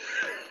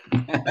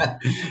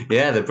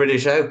 Yeah, the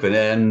British Open,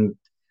 and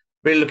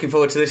really looking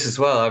forward to this as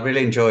well. I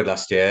really enjoyed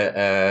last year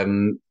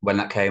when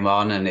that came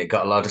on, and it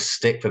got a lot of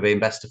stick for being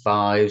best of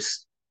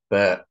fives.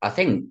 But I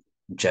think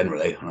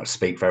generally, I'm not to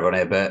speak for everyone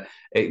here, but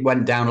it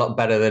went down a lot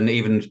better than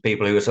even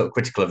people who were sort of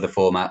critical of the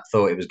format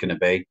thought it was going to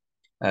be.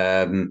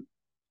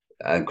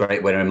 A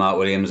great winner in Mark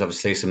Williams,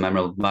 obviously some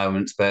memorable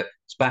moments, but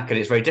it's back and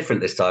it's very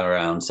different this time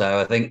around. So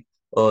I think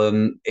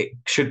it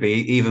should be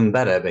even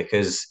better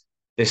because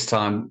this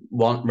time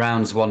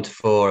rounds 1 to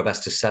 4 are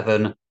best of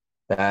 7,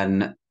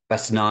 then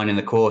best of 9 in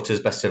the quarters,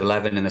 best of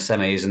 11 in the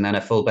semis, and then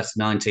a full best of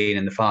 19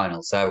 in the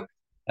final. So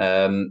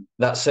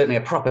that's certainly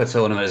a proper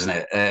tournament, isn't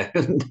it?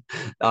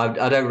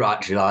 I don't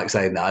actually like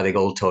saying that. I think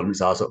all tournaments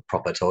are sort of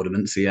proper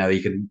tournaments.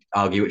 You can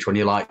argue which one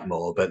you like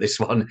more, but this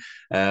one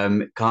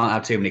can't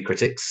have too many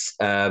critics.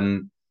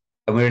 And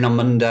we're in on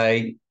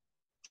Monday.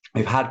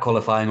 We've had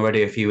qualifying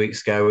already a few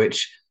weeks ago,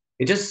 which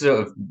it just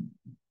sort of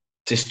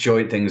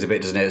disjoint things a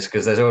bit, doesn't it?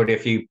 Because there's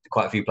already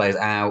quite a few players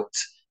out.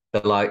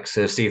 The likes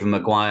of Stephen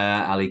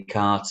Maguire, Ali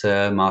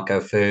Carter, Marco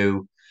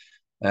Fu,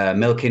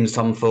 Milkins,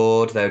 Tom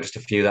Ford. There are just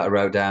a few that I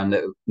wrote down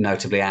that are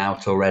notably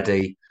out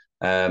already.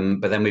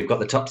 But then we've got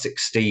the top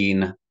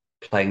 16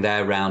 playing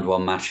their round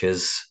 1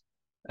 matches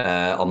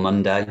on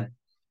Monday.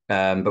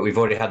 But we've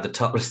already had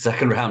the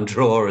second round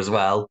draw as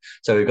well.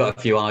 So we've got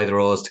a few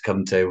either-ors to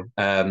come to.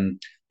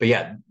 But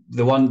yeah,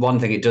 the one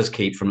thing it does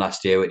keep from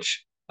last year,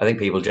 which I think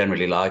people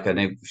generally like, I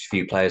know a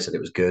few players said it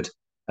was good,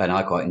 and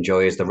I quite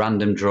enjoy, is the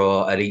random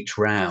draw at each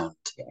round.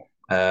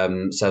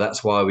 So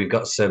that's why we've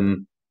got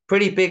some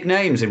pretty big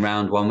names in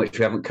round 1, which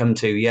we haven't come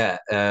to yet.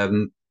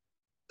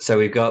 So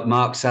we've got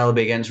Mark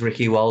Selby against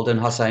Ricky Walden,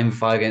 Hossein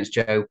Fai against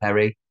Joe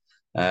Perry,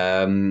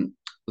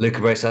 Luca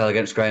Bracel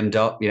against Graham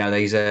Dott.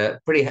 These are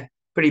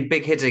pretty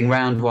big hitting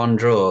round 1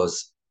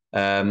 draws.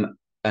 And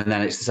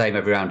then it's the same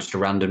every round, just a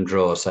random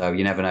draw. So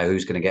you never know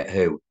who's going to get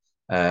who.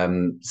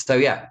 So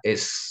yeah,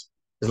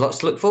 there's lots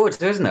to look forward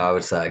to, isn't there, I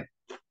would say?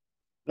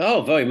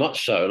 Oh, very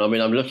much so. And I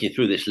mean, I'm looking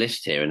through this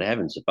list here, and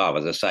heavens above,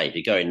 as I say, if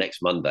you're going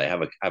next Monday,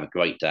 have a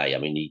great day. I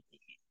mean,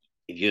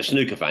 if you're a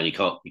snooker fan, you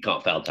can't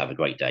fail to have a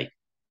great day.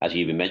 As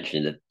you've been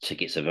mentioning, the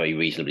tickets are very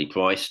reasonably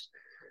priced,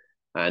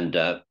 and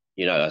I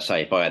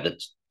say if I had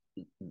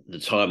the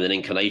time and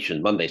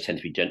inclination, Mondays tend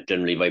to be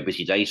generally very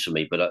busy days for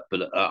me. But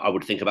I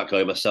would think about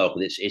going myself,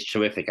 and it's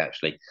terrific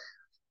actually.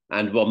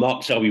 And well,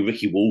 Mark Selby,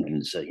 Ricky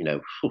Walden's,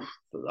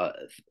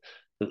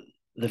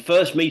 the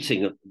first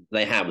meeting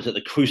they had was at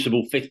the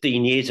Crucible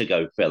 15 years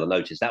ago, Phil. I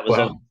noticed that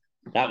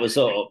was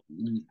sort of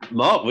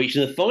Mark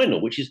reaching the final,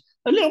 which is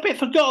a little bit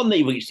forgotten.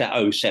 They reached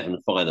that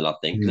 07 final, I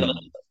think,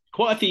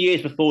 quite a few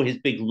years before his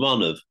big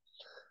run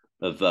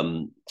of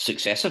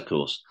success, of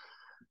course.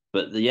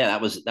 But yeah,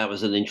 that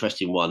was an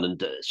interesting one.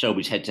 And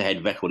Shelby's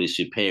head-to-head record is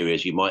superior,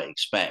 as you might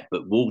expect.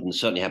 But Walden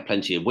certainly had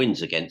plenty of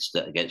wins against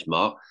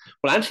Mark.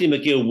 Well, Anthony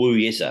McGill, Wu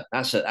Yizza,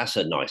 that's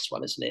a nice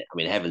one, isn't it? I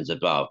mean, heavens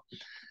above.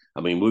 I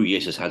mean, Wu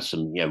Yizza's had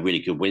some really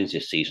good wins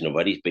this season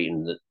already. He's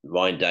beaten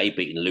Ryan Day,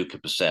 beaten Luca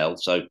Purcell.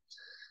 So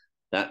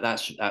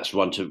that's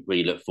one to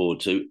really look forward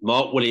to.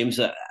 Mark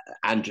Williams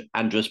and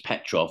Andres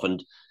Petrov.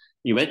 And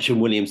You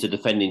mentioned Williams, the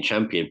defending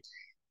champion.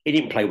 He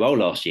didn't play well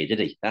last year, did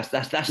he? That's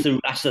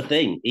the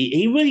thing.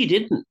 He really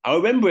didn't. I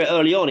remember it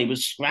early on. He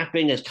was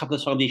scrapping. There's a couple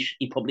of times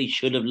he probably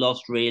should have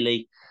lost.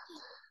 Really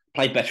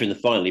played better in the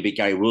final. He beat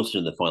Gary Wilson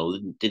in the final,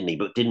 didn't he?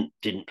 But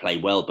didn't play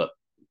well. But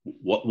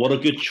what a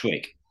good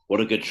trick!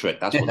 What a good trick!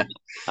 That's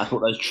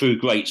what those true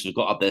greats have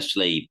got up their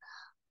sleeve.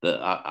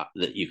 That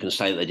you can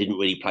say that they didn't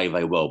really play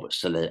very well, but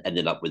still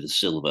ended up with the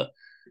silver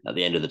at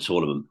the end of the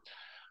tournament.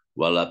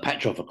 Well,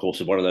 Petrov, of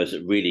course, is one of those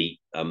that really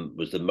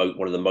was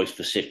one of the most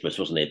vociferous,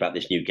 wasn't he, about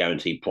this new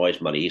guaranteed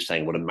prize money. He's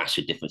saying what a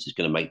massive difference it's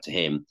going to make to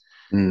him.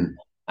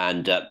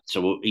 And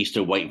so he's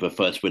still waiting for a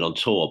first win on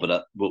tour,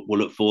 but we'll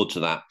look forward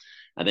to that.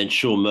 And then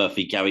Sean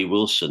Murphy, Gary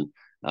Wilson.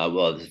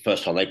 Well, the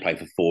first time they played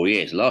for 4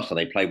 years. The last time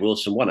they played,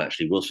 Wilson won,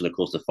 actually. Wilson, of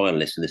course, the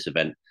finalist in this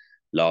event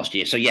last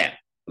year. So, yeah,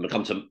 I'm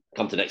going to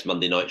come to next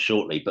Monday night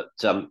shortly. But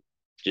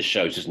just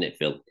shows, doesn't it,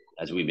 Phil?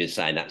 As we've been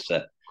saying, that's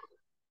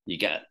you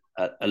get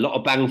a lot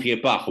of bang for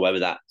your buck, or whatever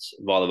that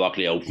rather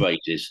ugly old phrase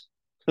is.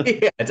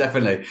 Yeah,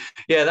 definitely.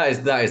 Yeah,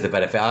 that is the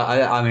benefit.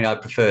 I mean, I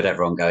preferred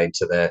everyone going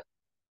to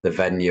the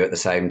venue at the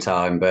same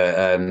time,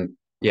 but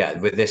yeah,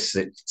 with this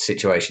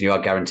situation, you are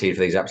guaranteed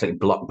for these absolutely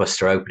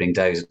blockbuster opening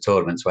days of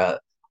tournaments where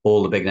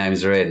all the big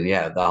names are in.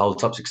 Yeah, the whole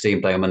top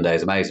 16 playing on Monday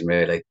is amazing,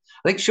 really.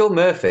 I think Sean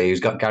Murphy, who's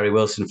got Gary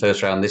Wilson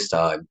first round this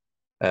time,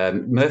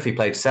 Murphy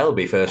played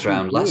Selby first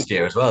round last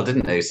year as well,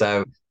 didn't he?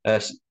 So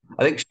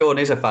I think Sean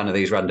is a fan of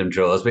these random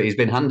draws, but he's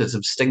been handed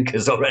some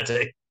stinkers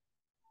already.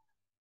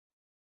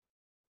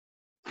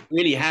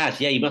 Really has,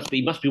 yeah. He must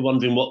be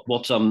wondering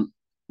what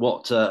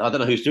I don't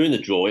know who's doing the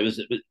draw. Would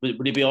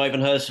it be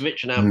Ivan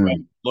Hercevich and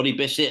Alfred Body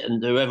Bissett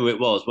and whoever it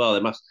was? Well,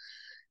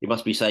 he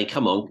must be saying,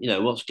 "Come on,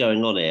 what's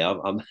going on here?"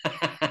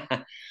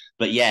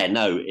 But yeah,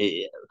 no.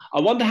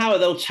 I wonder how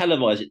they'll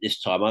televise it this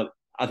time.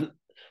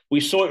 We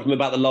saw it from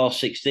about the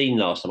last 16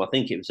 last time. I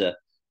think it was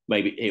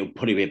maybe it'll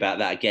probably be about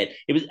that again.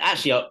 It was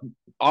actually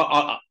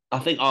I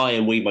think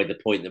we made the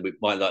point that we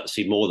might like to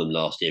see more than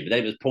last year, but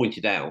then it was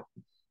pointed out.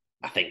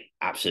 I think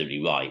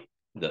absolutely right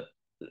that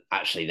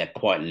actually they're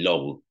quite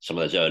long, some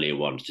of those earlier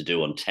ones, to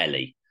do on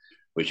telly,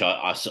 which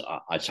I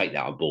take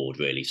that on board,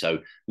 really. So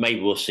maybe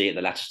we'll see it at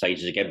the latter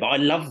stages again. But I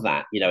love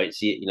that.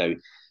 It's you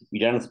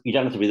don't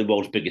have to be the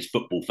world's biggest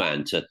football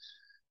fan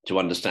to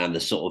understand the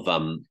sort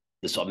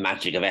of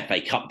magic of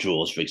FA Cup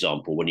draws, for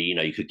example, when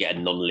you could get a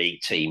non-league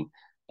team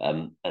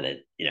and then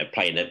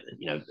playing a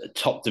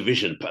top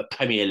division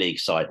Premier League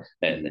side.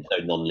 There's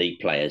no non-league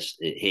players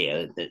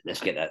here.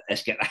 Let's get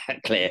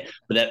that clear.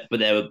 But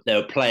there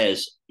are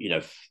players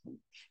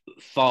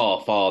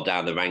far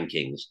down the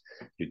rankings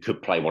who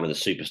could play one of the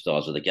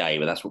superstars of the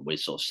game, and that's what we're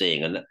sort of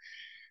seeing. And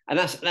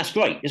that's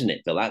great, isn't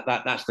it, Phil?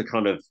 That's the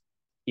kind of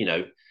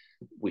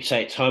we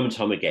say it time and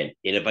time again: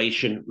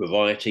 innovation,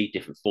 variety,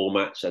 different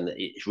formats, and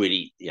it's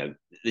really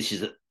this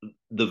is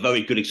the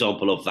very good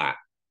example of that.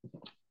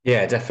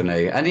 Yeah,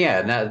 definitely. And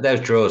yeah, those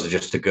draws are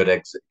just a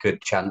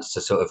good chance to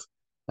sort of,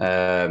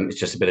 it's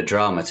just a bit of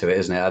drama to it,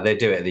 isn't it? They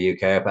do it at the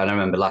UK Open. I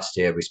remember last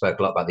year we spoke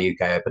a lot about the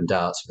UK Open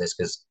darts for this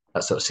because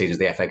that's sort of seen as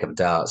the FA Cup of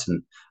darts.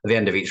 And at the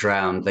end of each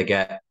round, they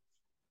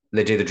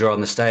do the draw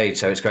on the stage.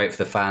 So it's great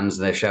for the fans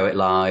and they show it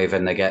live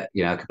and they get,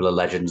 a couple of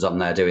legends on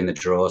there doing the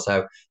draw.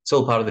 So it's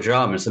all part of the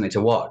drama and something to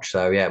watch.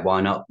 So yeah,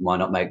 why not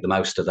make the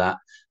most of that?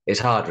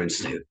 It's harder in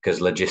snooker because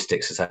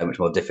logistics are so much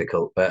more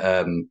difficult.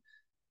 But,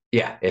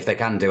 yeah, if they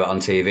can do it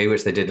on TV,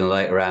 which they did in the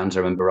later rounds,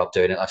 I remember Rob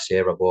doing it last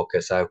year, Rob Walker.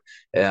 So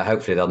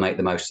hopefully they'll make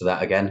the most of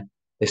that again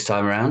this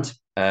time around.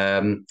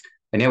 And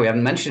yeah, we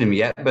haven't mentioned him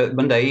yet, but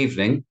Monday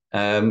evening,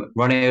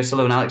 Ronnie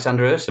O'Sullivan,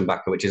 Alexander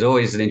Ursenbacher, which is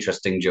always an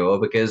interesting draw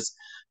because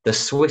the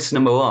Swiss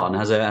number one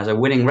has a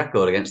winning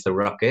record against the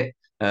Rocket.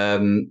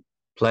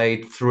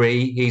 Played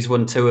 3, he's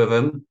won 2 of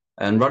them,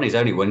 and Ronnie's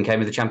only win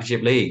came in the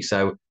Championship League.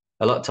 So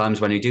a lot of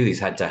times when you do these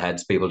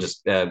head-to-heads, people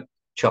just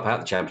chop out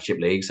the Championship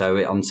League.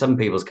 So on some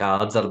people's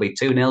cards, that'll be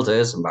 2-0 to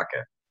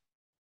Ursenbacher.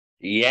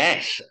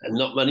 Yes, and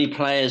not many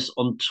players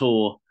on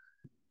tour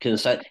can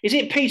say. Is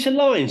it Peter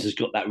Lyons has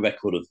got that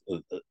record of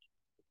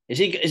has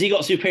he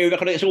got a superior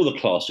record against all the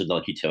class of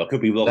 92? I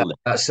could be wrong.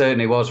 That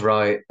certainly was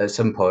right at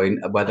some point.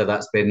 Whether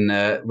that's been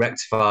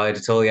rectified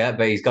at all yet,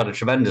 but he's got a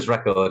tremendous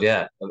record,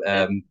 yeah.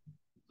 And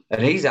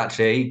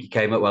he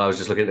came up while I was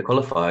just looking at the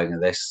qualifying of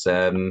this.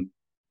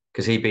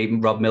 Because he beat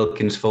Rob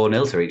Milkins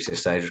 4-0 to reach this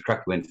stage. It was a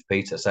cracking win for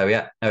Peter. So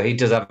yeah, no, he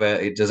does have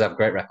a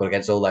great record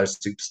against all those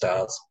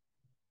superstars.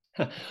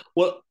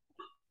 Well,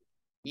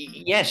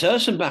 yes,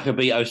 Ursenbacher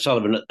beat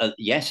O'Sullivan.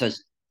 Yes,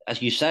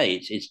 as you say,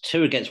 it's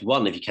 2 against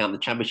 1 if you count the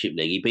Championship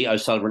League. He beat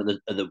O'Sullivan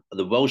at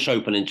the Welsh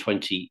Open in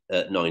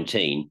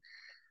 2019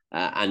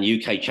 and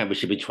UK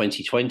Championship in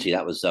 2020.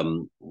 That was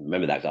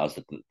remember that was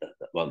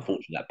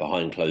unfortunately that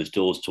behind closed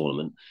doors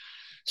tournament.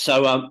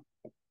 So.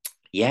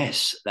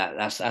 Yes,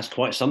 that's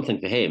quite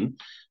something for him.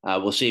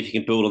 We'll see if he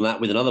can build on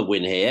that with another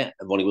win here.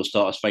 Ronnie will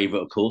start as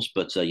favourite, of course,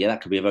 but yeah, that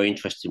could be a very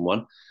interesting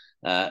one.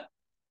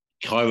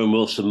 Kyron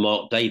Wilson,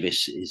 Mark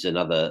Davis is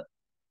another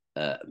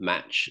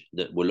match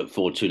that we'll look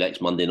forward to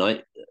next Monday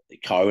night.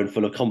 Kyron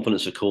full of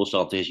confidence, of course,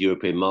 after his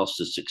European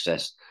Masters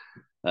success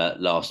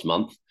last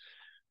month.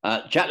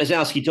 Jack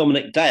Lazowski,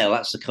 Dominic Dale.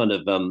 That's the kind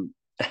of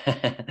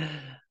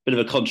bit of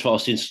a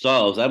contrast in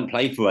styles. They haven't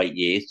played for 8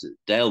 years.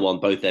 Dale won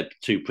both their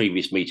two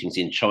previous meetings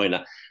in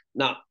China.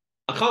 Now,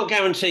 I can't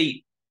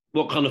guarantee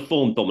what kind of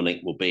form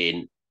Dominic will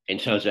be in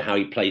terms of how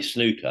he plays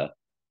snooker,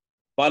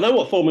 but I know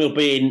what form he'll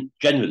be in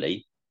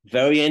generally.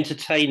 Very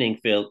entertaining,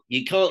 Phil.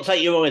 You can't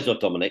take your eyes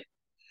off Dominic.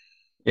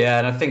 Yeah,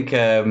 and I think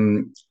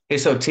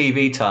his sort of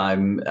TV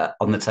time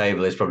on the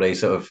table is probably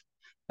sort of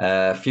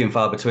few and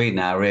far between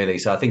now, really.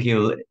 So I think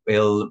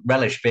he'll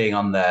relish being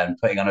on there and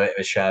putting on a bit of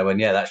a show. And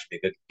yeah, that should be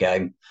a good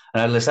game.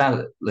 And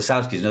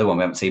Lisowski's another one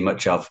we haven't seen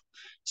much of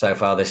so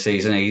far this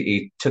season.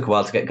 He took a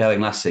while to get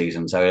going last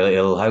season, so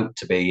he'll hope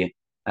to be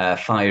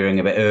firing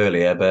a bit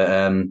earlier.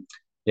 But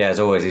yeah, as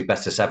always, his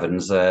best of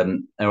sevens are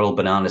all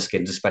banana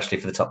skins, especially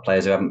for the top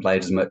players who haven't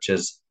played as much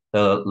as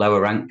the lower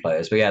ranked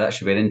players. But yeah, that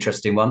should be an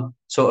interesting one.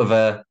 Sort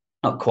of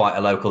not quite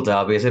a local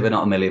derby, is it? But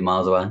not a million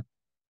miles away.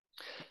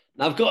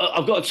 Now, I've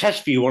got a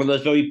test for you. One of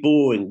those very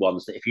boring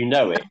ones that if you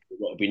know it,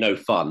 it'll be no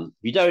fun.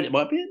 If you don't, it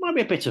might be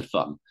a bit of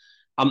fun.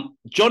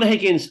 John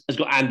Higgins has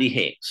got Andy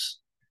Hicks.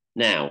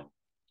 Now,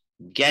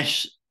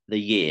 guess the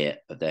year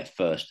of their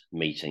first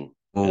meeting.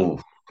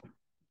 Oh,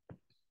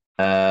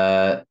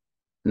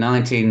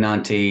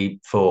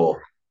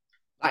 1994.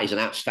 That is an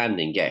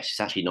outstanding guess. It's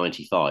actually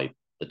 95,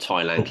 the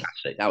Thailand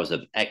Classic. That was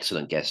an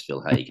excellent guess,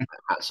 Phil Haig.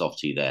 Hats off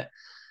to you there.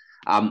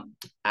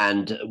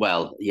 And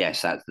well,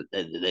 yes,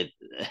 they've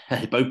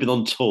both been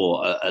on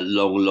tour a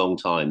long, long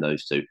time.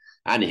 Those two.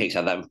 Andy Hicks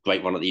had that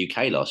great run at the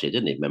UK last year,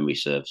 didn't he? If memory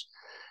serves.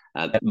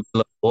 Of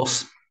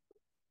course.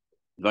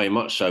 Very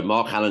much so.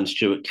 Mark Allen,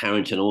 Stuart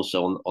Carrington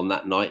also on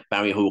that night.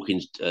 Barry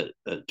Hawkins,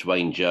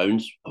 Dwayne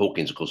Jones.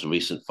 Hawkins, of course, a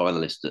recent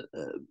finalist at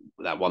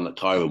that one that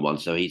Tyrone won.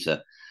 So he'll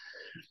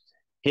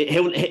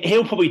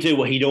probably do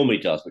what he normally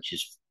does, which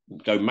is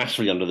go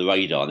massively under the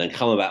radar and then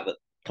come about the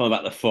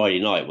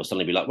Friday night, we'll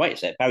suddenly be like, wait a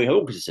sec, Barry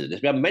Hawkins is in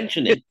this. We haven't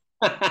mentioned him.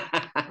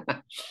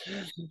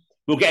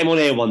 We'll get him on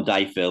here one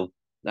day, Phil.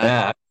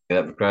 Yeah,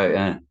 that'd be great.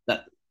 Yeah.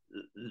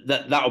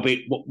 That'll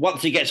be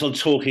once he gets on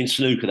talking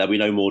snooker. There'll be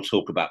no more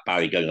talk about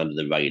Barry going under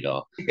the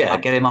radar. Yeah,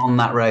 get him on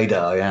that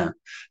radar. Yeah.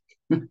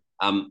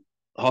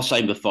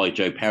 Hossein Bafai,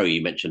 Joe Perry,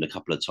 you mentioned a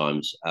couple of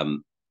times.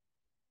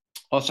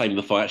 Hossein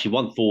Bafai actually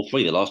won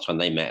 4-3 the last time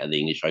they met at the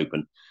English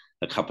Open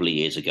a couple of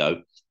years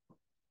ago,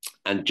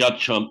 and Judd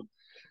Trump,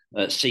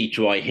 C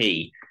to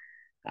he.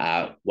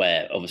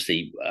 Where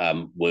obviously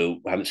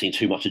we haven't seen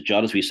too much of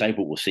Judd, as we say,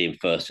 but we'll see him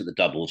first at the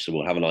doubles, so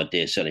we'll have an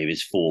idea certainly of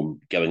his form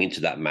going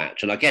into that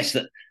match. And I guess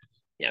that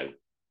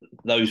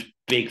those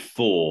big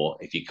four,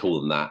 if you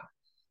call them that,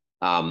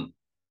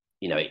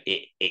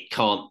 it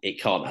can't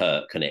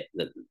hurt, can it?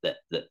 That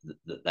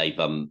they've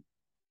of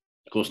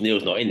course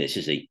Neil's not in this,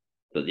 is he?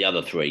 But the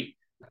other three,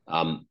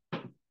 I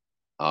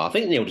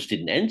think Neil just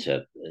didn't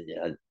enter.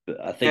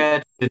 But I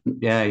think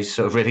he's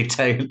sort of really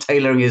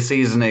tailoring his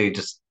season. He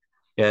just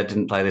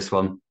didn't play this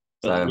one.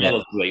 So the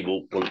other three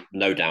will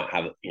no doubt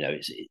have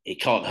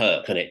it can't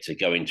hurt, can it, to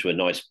go into a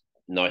nice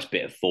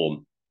bit of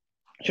form.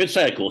 I should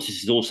say, of course,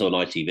 this is also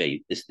on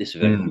ITV. This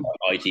event is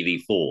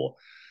ITV4,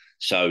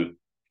 so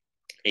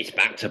it's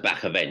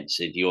back-to-back events.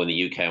 If you're in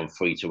the UK on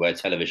free-to-air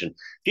television, a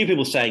few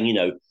people saying,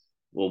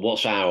 well,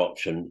 what's our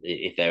option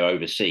if they're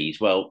overseas?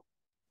 Well,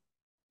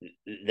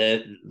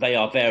 they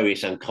are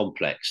various and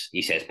complex.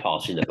 He says,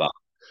 passing the buck.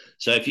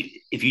 So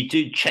if you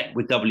do check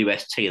with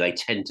WST, they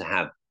tend to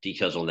have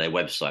details on their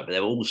website, but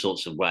there are all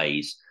sorts of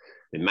ways.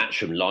 I mean,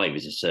 Matchroom Live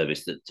is a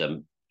service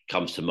that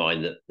comes to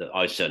mind that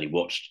I certainly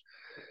watched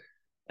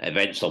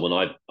events on when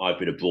I've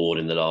been abroad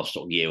in the last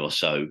sort of year or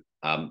so.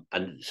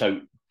 And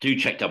so do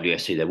check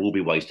WST. There will be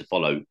ways to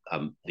follow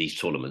these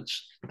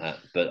tournaments.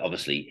 But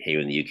obviously here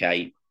in the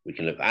UK, we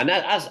can look. And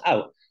as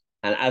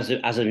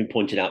has been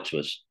pointed out to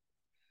us,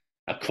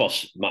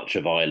 across much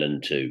of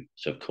Ireland too.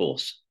 So of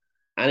course,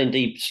 and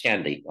indeed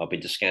Scandi. I've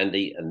been to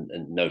Scandi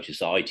and noticed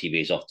that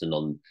ITV is often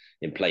on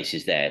in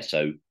places there.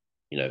 So,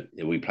 there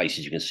will be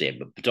places you can see it.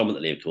 But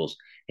predominantly, of course,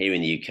 here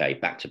in the UK,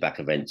 back-to-back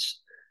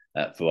events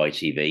for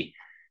ITV.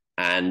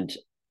 And,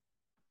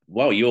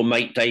 well, your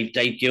mate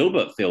Dave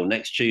Gilbert, Phil,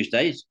 next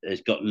Tuesday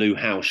has got Lou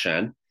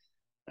Haushan.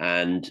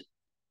 And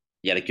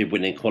he had a good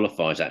win in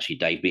qualifiers, actually.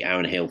 Dave beat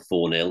Aaron Hill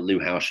 4-0. Lou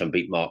Haushan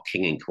beat Mark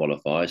King in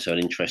qualifiers, so an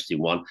interesting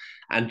one.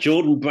 And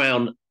Jordan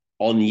Brown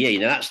Onye.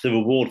 Now, that's the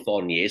reward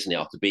for Onye, isn't it,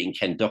 after beating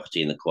Ken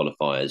Doherty in the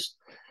qualifiers.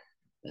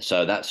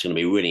 So that's going to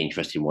be a really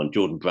interesting one.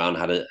 Jordan Brown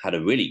had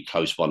a really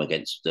close one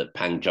against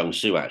Pang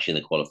Jung-soo, actually,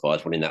 in the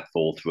qualifiers, winning that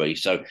 4-3.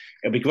 So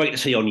it'll be great to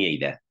see Onye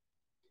there.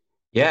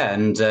 Yeah,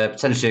 and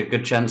potentially a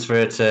good chance for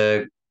her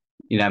to,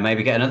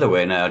 maybe get another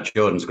win.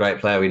 Jordan's a great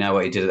player. We know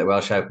what he did at the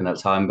Welsh Open that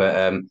time,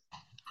 but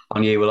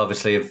Onye will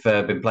obviously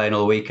have been playing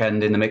all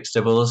weekend in the mixed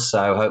doubles,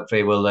 so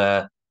hopefully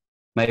we'll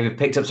maybe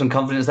picked up some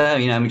confidence there.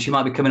 She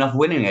might be coming off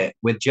winning it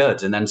with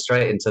Judd and then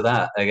straight into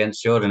that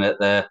against Jordan at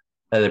the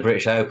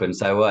British Open.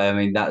 So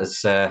that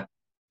is that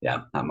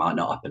might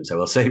not happen. So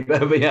we'll see.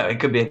 But yeah, it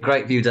could be a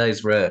great few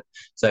days for her.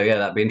 So yeah,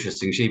 that'd be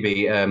interesting. She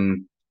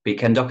beat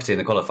Ken Doherty in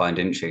the qualifying,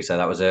 didn't she? So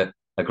that was a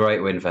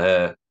great win for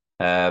her.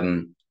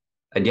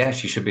 yeah,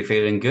 she should be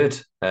feeling good.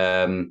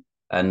 And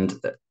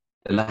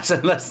unless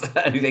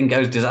anything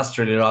goes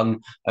disastrously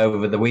wrong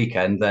over the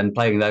weekend, then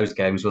playing those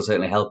games will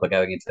certainly help her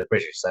going into the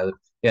British. So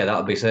yeah, that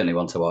would be certainly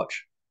one to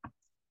watch.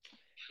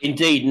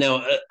 Indeed.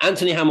 Now,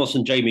 Anthony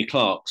Hamilton, Jamie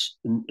Clark's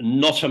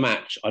not a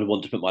match I'd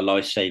want to put my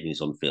life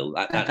savings on, Phil.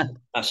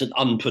 That's an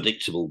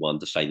unpredictable one,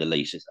 to say the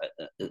least.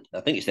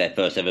 I think it's their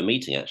first ever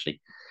meeting,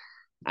 actually.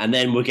 And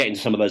then we're getting to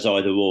some of those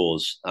either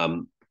ors.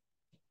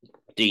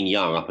 Dean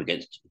Young up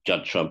against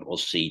Judd Trump or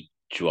C.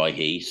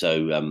 Chuai.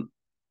 So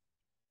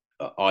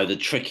either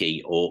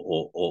tricky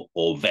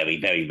or very,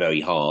 very,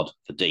 very hard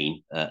for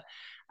Dean.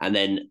 And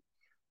then,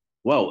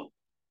 well,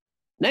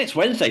 next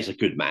Wednesday's a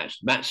good match.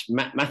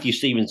 Matthew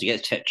Stevens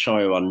against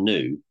Tetchire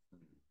New.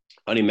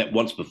 Only met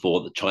once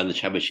before at the China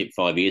Championship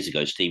 5 years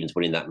ago. Stevens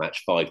winning that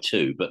match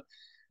 5-2. But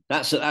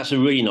that's a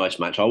really nice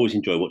match. I always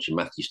enjoy watching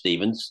Matthew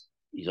Stevens.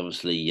 He's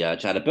obviously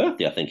had a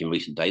birthday, I think, in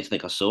recent days. I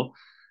think I saw.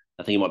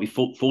 I think he might be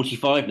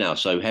 45 now.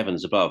 So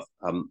heavens above.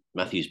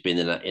 Matthew's been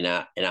in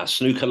our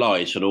snooker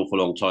lives for an awful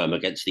long time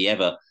against the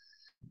ever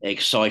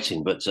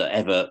exciting but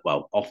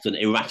often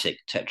erratic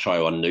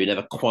Tetchire New.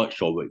 Never quite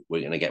sure we're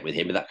going to get with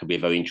him, but that could be a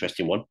very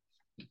interesting one.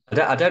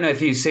 I don't know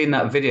if you've seen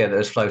that video that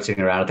was floating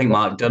around. I think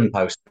Mark Dunn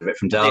posted it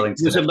from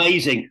Darlington. It was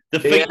amazing. The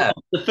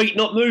feet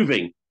not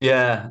moving.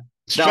 Yeah.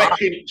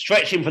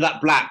 Stretching for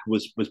that black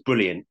was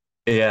brilliant.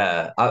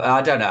 Yeah,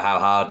 I don't know how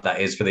hard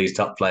that is for these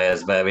top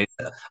players, but I mean,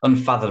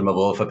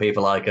 unfathomable for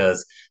people like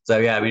us. So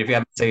yeah, I mean, if you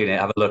haven't seen it,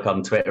 have a look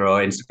on Twitter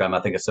or Instagram. I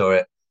think I saw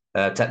it.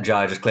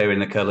 Tetchire just clearing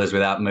the colours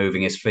without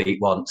moving his feet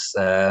once,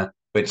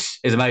 which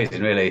is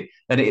amazing, really.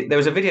 And there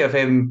was a video of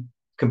him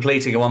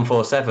completing a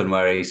 147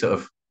 where he sort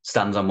of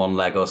stands on one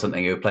leg or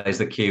something. He plays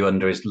the cue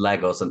under his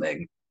leg or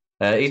something.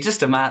 He's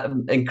just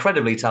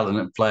incredibly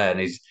talented player,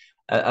 and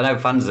I know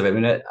fans of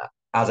him, and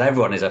as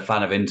everyone is a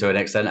fan of him to an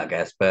extent, I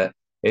guess, but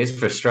it is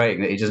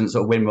frustrating that he doesn't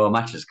sort of win more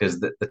matches because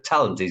the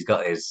talent he's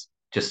got is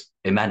just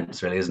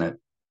immense, really, isn't it?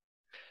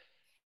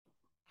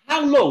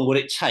 How long would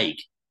it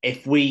take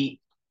if we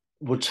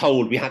were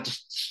told we had to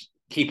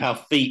keep our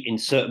feet in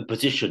certain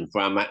position for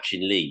our match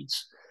in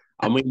Leeds?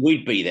 I mean,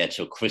 we'd be there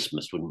till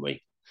Christmas, wouldn't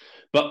we?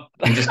 But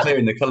and just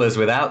clearing the colours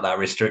without that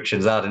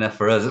restriction's hard enough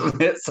for us,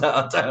 isn't it? So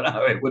I don't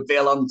know. It would be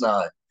a long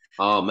time.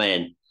 Oh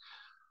man,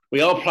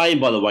 we are playing,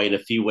 by the way, in a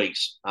few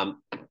weeks.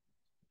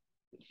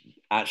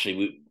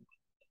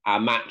 Our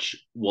match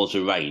was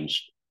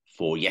arranged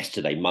for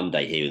yesterday,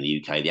 Monday, here in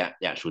the UK,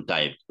 the actual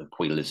day of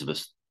Queen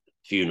Elizabeth's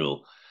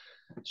funeral.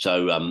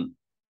 So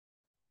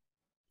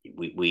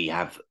we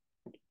have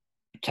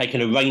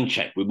taken a rain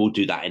check. We will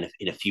do that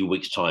in a few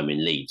weeks' time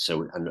in Leeds.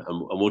 So and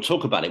we'll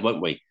talk about it,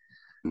 won't we?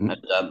 Mm-hmm.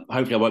 And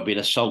hopefully, I won't be an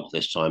assault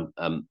this time.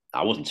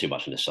 I wasn't too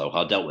much an assault.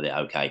 I dealt with it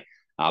okay.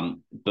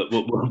 But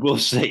we'll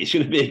see. It's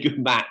going to be a good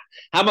match.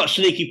 How much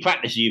sneaky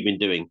practice have you been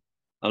doing?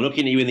 I'm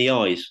looking at you in the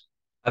eyes.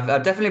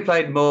 I've definitely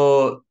played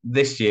more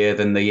this year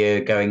than the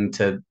year going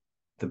to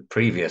the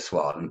previous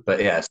one.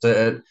 But yeah,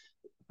 so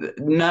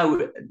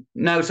no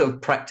sort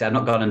of practice. I've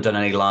not gone and done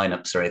any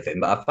lineups or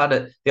anything, but I've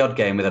had the odd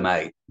game with a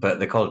mate. But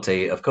the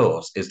quality, of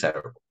course, is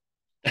terrible.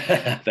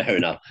 Fair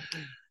enough.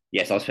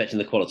 Yes, I was expecting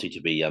the quality to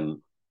be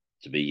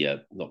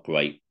not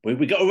great.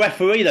 We got a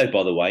referee though,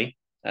 by the way.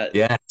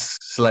 Yes,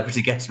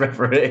 celebrity guest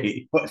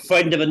referee,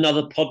 friend of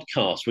another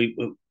podcast.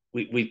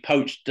 We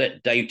poached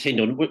Dave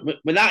Tyndall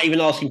without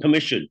even asking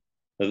permission.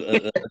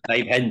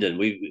 Dave Hendon.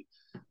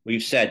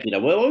 We've said, we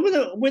don't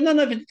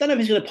know if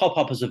he's going to pop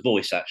up as a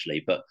voice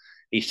actually, but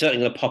he's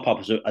certainly going to pop up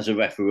as a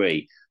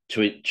referee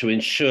to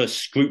ensure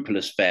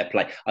scrupulous fair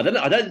play. I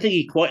don't think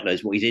he quite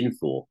knows what he's in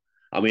for.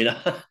 I mean,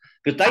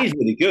 because Dave's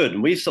really good,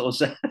 and we sort of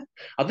said,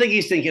 I think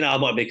he's thinking, it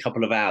might be a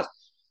couple of hours.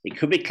 It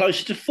could be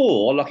closer to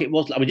 4, like it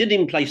was. We didn't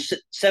even play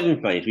 7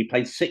 frames. We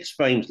played 6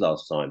 frames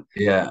last time.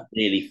 Yeah,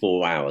 nearly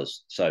 4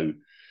 hours. So,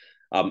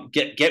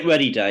 get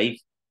ready, Dave.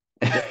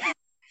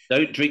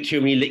 Don't drink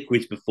too many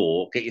liquids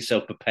before. Get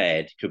yourself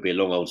prepared. It could be a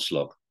long old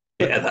slog.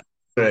 Yeah, that's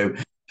true.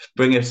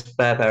 Bring a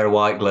spare pair of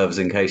white gloves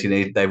in case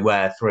they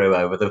wear through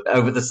over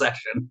the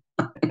session.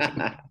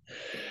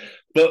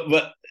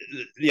 But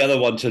the other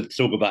one to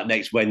talk about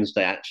next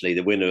Wednesday, actually,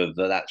 the winner of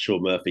that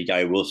Shaun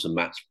Murphy-Gary Wilson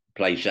match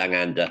plays Zhang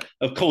Anda.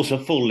 Of course, a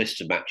full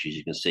list of matches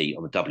you can see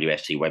on the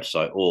WST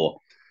website or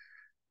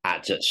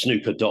at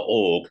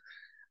snooker.org.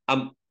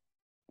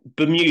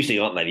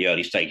 Bemusing, aren't they, the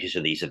early stages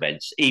of these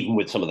events, even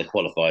with some of the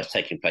qualifiers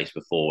taking place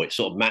before. It's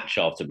sort of match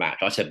after match.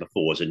 I said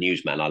before, as a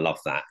newsman, I love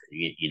that.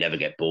 You never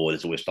get bored.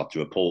 There's always stuff to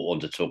report on,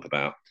 to talk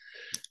about.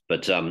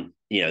 But, the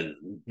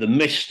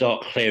mists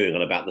start clearing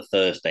on about the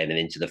Thursday and then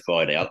into the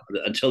Friday.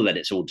 Until then,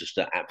 it's all just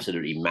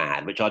absolutely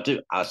mad, which I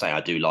do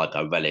like,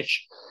 I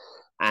relish.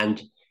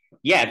 And,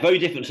 yeah, very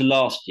different to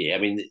last year. I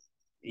mean,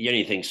 the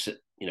only thing,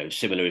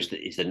 similar is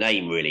the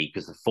name, really,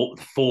 because the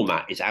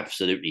format is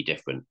absolutely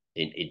different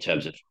in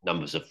terms of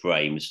numbers of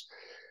frames.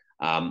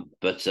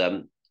 Best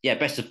of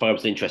 5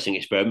 was an interesting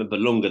experiment, but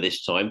longer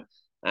this time.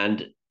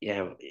 And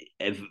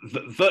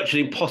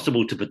virtually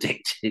impossible to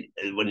predict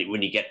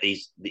when you get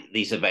these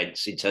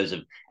events in terms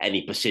of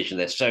any precision.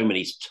 There's so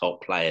many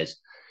top players,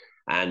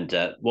 And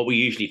what we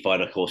usually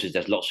find, of course, is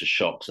there's lots of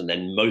shocks, and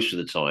then most of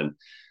the time,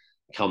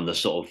 come the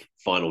sort of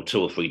final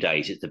 2 or 3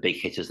 days, it's the big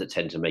hitters that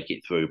tend to make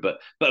it through. But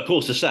of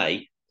course, to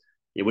say,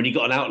 when you've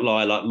got an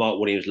outlier like Mark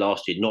Williams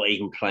last year, not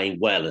even playing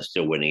well and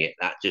still winning it,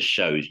 that just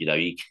shows,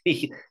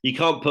 you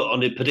can't put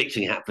on a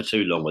predicting hat for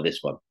too long with this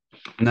one.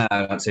 No,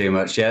 not too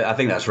much. Yeah, I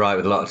think that's right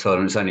with a lot of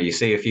tournaments. Only you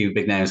see a few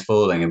big names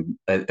falling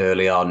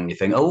early on, and you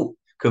think, oh,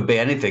 could be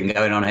anything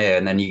going on here,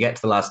 and then you get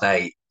to the last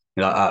 8,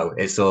 you're like, oh,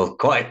 it's all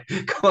quite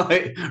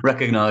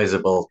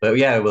recognisable. But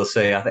yeah, we'll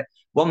see. I think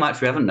one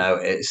match we haven't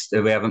noticed,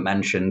 we haven't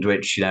mentioned,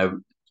 which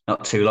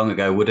not too long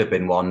ago would have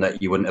been one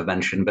that you wouldn't have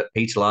mentioned, but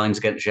Peter Lyons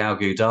against Zhao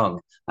Guodong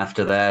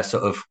after their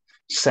sort of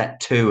set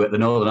 2 at the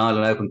Northern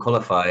Ireland Open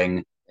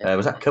qualifying.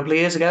 Was that a couple of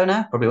years ago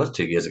now? Probably was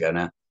 2 years ago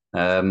now.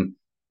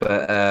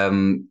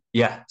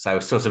 Yeah, so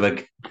sort of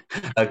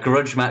a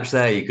grudge match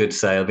there, you could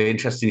say. It'll be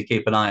interesting to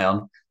keep an eye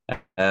on.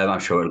 I'm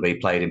sure it'll be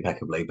played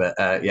impeccably, but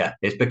yeah,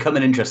 it's become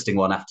an interesting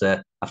one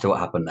after what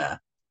happened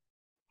there.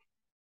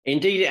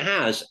 Indeed, it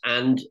has,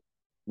 and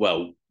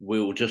well,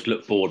 we'll just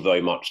look forward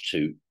very much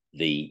to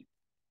the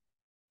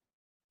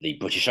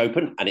British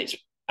Open, and it's,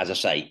 as I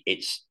say,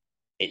 it's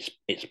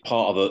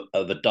part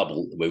of a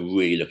double that we're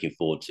really looking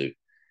forward to.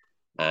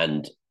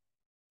 And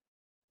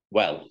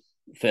well,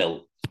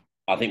 Phil,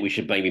 I think we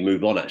should maybe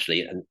move on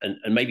actually,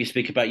 and maybe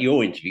speak about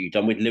your interview you've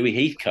done with Louis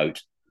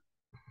Heathcote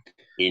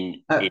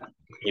in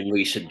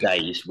recent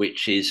days,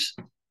 which is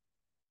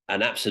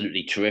an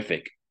absolutely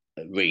terrific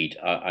read.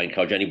 I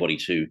encourage anybody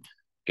to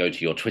go to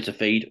your Twitter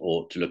feed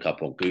or to look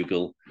up on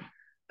Google,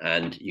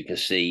 and you can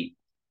see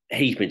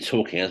he's been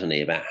talking, hasn't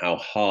he, about how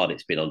hard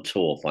it's been on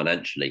tour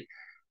financially.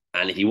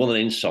 And if you want an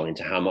insight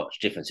into how much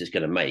difference it's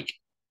going to make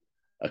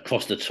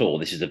across the tour,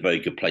 this is a very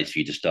good place for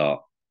you to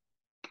start.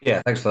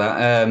 Yeah, thanks for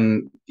that.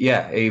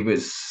 Yeah,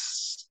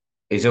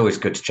 he's always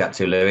good to chat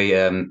to, Louis.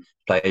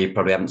 Player you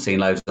probably haven't seen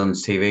loads on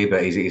TV,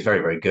 but he's very,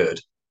 very good.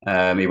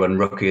 He won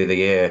Rookie of the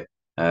Year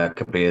a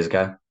couple of years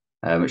ago,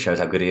 which shows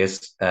how good he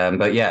is.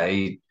 But yeah,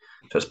 he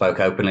sort of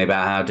spoke openly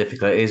about how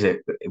difficult it is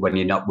when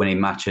you're not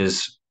winning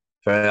matches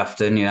very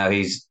often.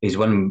 He's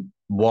won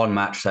one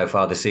match so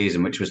far this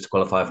season, which was to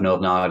qualify for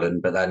Northern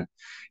Ireland, but then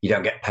you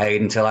don't get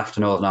paid until after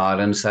Northern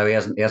Ireland, so he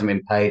hasn't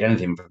been paid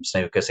anything from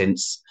snooker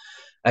since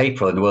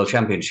April in the World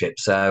Championship.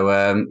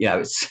 So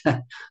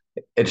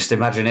it's just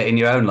imagine it in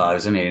your own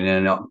lives, isn't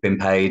it? Not been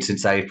paid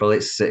since April.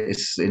 It's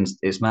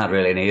mad,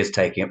 really. And he is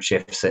taking up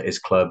shifts at his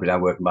club,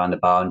 working behind the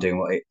bar and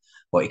doing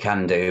what he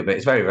can do. But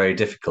it's very, very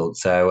difficult.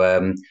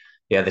 So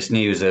this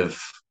news of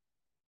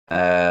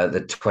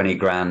the 20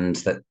 grand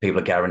that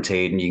people are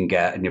guaranteed and you can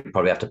get, and you'll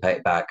probably have to pay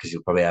it back because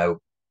you'll probably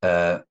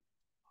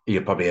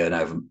earn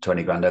over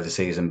 20 grand over the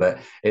season. But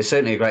it's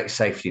certainly a great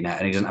safety net,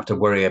 and he doesn't have to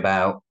worry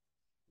about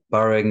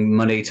borrowing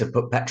money to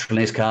put petrol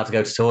in his car to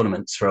go to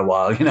tournaments for a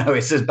while.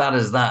 It's as bad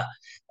as that.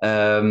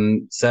 Have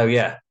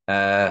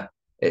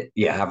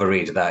a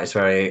read of that. It's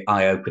very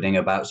eye-opening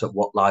about sort of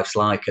what life's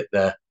like at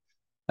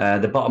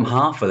the bottom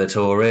half of the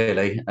tour,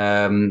 really.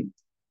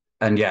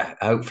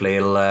 Hopefully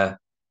he'll,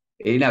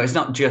 it's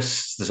not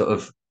just the sort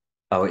of,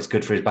 it's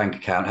good for his bank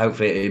account.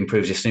 Hopefully it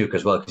improves your snooker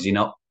as well, because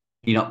you're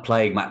not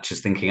playing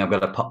matches thinking I've got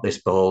to pop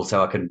this ball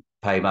so I can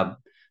pay my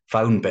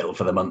phone bill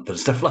for the month and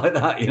stuff like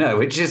that,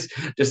 which is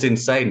just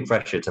insane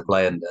pressure to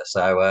play under.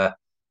 So,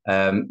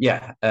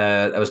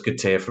 that was good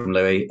to hear from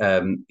Louis.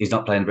 He's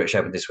not playing the British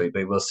Open this week,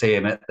 but we'll see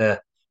him at I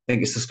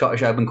think it's the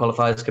Scottish Open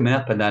qualifiers coming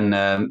up. And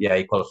then,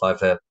 he qualified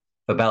for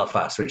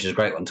Belfast, which is a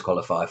great one to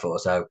qualify for.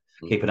 So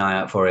keep an eye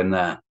out for him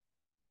there.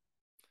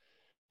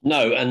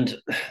 No, and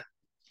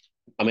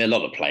I mean, a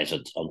lot of players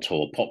on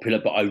tour are popular,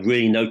 but I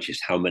really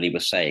noticed how many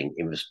were saying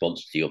in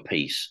response to your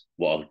piece,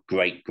 what a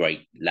great,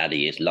 great lad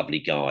he is, lovely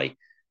guy.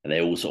 And they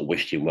all sort of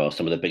wished him well.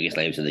 Some of the biggest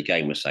names in the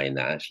game were saying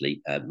that,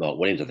 actually. Mark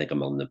Williams, I think,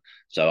 among them.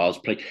 So I was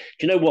pleased. Do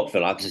you know what,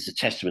 Phil? This is a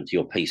testament to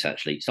your piece,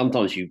 actually.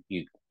 Sometimes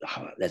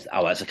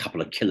there's a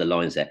couple of killer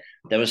lines there.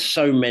 There are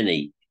so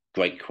many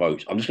great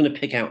quotes. I'm just going to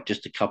pick out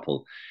just a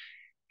couple.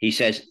 He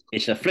says,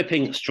 "It's a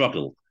flipping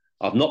struggle.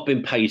 I've not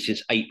been paid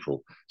since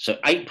April. So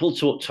April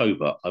to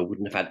October, I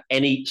wouldn't have had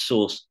any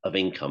source of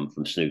income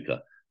from snooker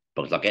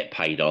because I get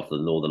paid after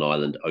the Northern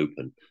Ireland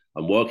Open.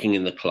 I'm working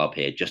in the club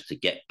here just to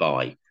get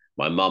by.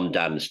 My mum,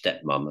 dad, and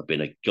stepmum have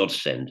been a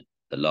godsend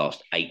the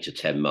last 8 to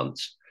 10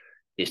 months.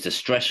 It's the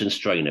stress and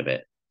strain of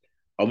it.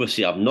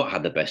 Obviously, I've not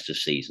had the best of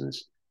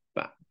seasons,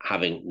 but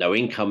having no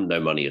income, no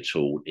money at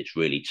all, it's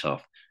really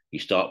tough. You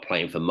start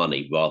playing for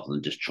money rather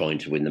than just trying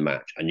to win the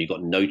match, and you've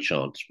got no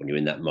chance when you're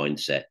in that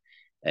mindset.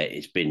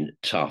 It's been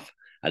tough."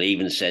 And it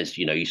even says,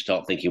 you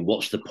start thinking,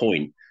 what's the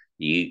point?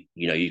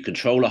 You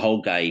control a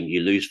whole game,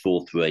 you lose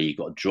 4-3, you've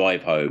got to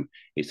drive home.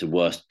 It's the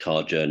worst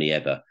car journey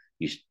ever.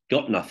 You've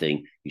got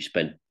nothing. You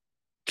spent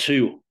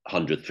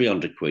 200,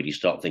 300 quid. You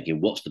start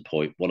thinking, what's the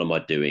point? What am I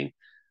doing?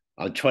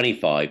 I'm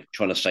 25,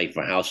 trying to save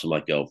for a house for my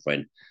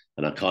girlfriend,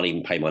 and I can't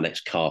even pay my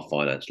next car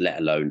finance, let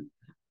alone,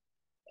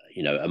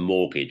 a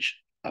mortgage.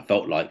 I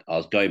felt like I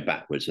was going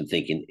backwards and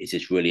thinking, is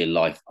this really a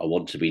life I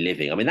want to be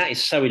living? I mean, that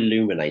is so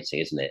illuminating,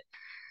 isn't it?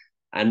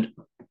 And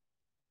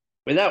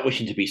without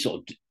wishing to be sort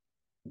of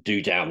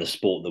do down the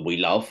sport that we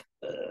love.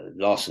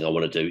 Last thing I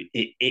want to do,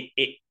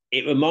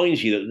 it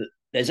reminds you that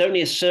there's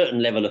only a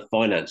certain level of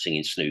financing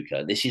in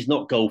snooker. This is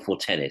not golf or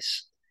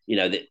tennis.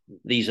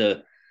 These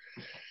are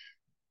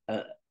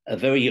a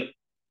very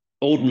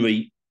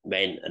ordinary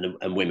men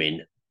and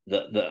women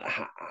that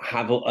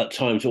have at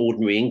times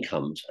ordinary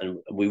incomes, and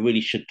we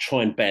really should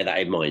try and bear that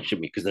in mind,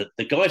 shouldn't we? Because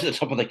the guys at the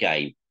top of the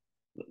game,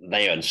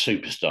 they earn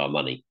superstar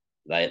money.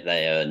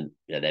 They earn,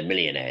 they're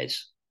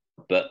millionaires.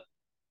 But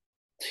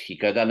you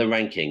go down the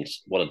rankings,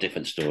 what a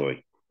different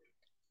story.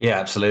 Yeah,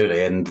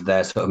 absolutely. And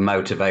they're sort of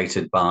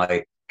motivated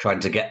by trying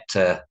to get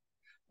to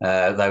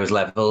those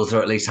levels,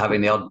 or at least having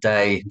the odd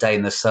day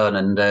in the sun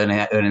and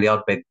earning the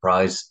odd big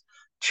prize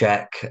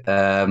check.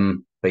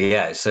 But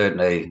yeah,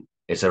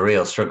 it's a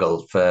real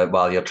struggle for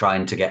while you're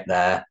trying to get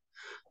there.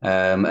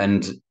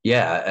 And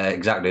yeah,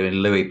 exactly.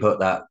 Louis put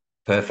that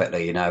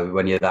perfectly.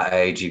 When you're that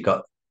age, you've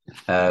got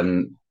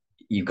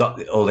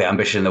all the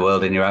ambition in the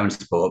world in your own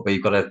sport, but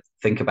you've got to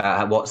think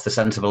about what's the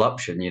sensible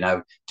option.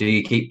 How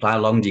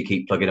long do you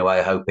keep plugging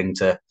away, hoping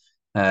to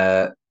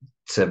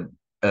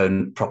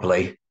earn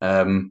properly?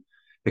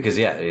 Because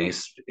yeah,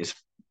 it's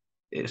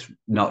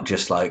not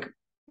just like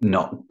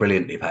not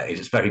brilliantly paid;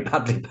 it's very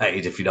badly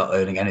paid if you're not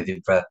earning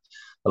anything for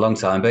a long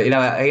time. But he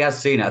has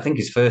seen it. I think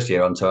his first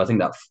year on tour, I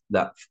think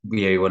that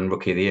year he won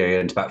Rookie of the Year, he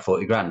earned about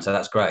 40 grand, so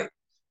that's great,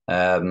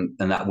 and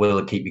that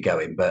will keep you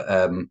going.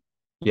 But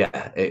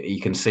you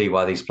can see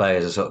why these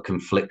players are sort of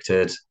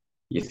conflicted.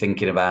 You're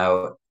thinking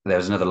about, there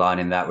was another line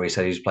in that where he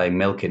said he was playing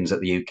Milkins at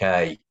the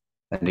UK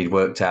and he'd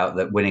worked out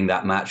that winning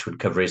that match would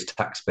cover his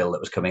tax bill that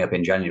was coming up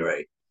in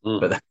January.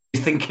 But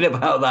he's thinking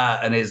about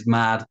that and is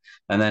mad.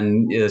 And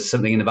then there's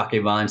something in the back of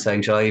your mind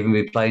saying, shall I even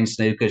be playing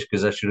snooker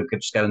because I should have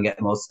just go and get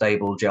a more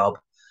stable job?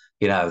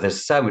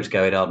 There's so much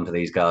going on for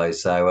these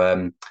guys.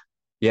 So,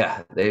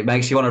 it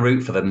makes you want to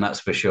root for them, that's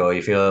for sure.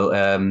 You feel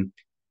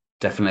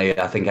definitely,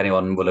 I think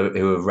anyone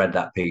who have read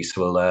that piece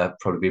will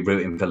probably be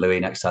rooting for Louis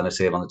next time they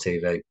see him on the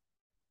TV.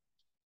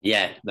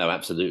 Yeah, no,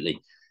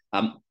 absolutely.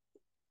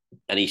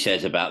 And he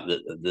says about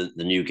the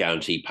new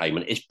guarantee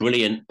payment, it's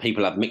brilliant.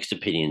 People have mixed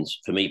opinions.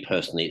 For me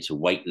personally, it's a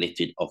weight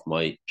lifted off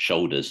my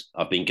shoulders.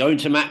 I've been going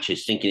to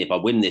matches thinking if I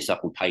win this, I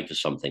can pay for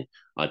something.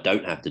 I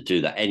don't have to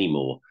do that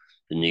anymore.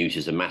 The news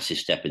is a massive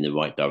step in the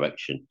right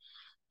direction.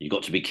 You've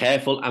got to be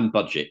careful and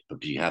budget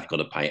because you have got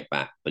to pay it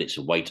back, but it's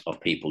a weight off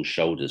people's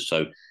shoulders.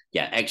 So,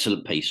 yeah,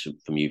 excellent piece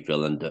from you,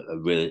 Phil, and a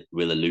real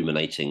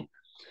illuminating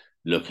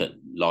look at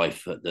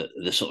life at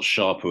the sort of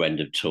sharper end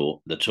of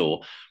the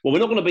tour. Well, we're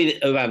not going to be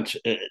around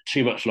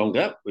too much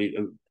longer.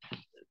 We're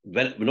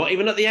not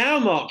even at the hour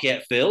mark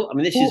yet, Phil. I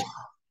mean, this is,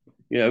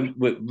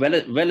 we're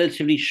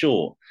relatively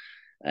short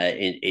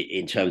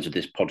in terms of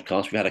this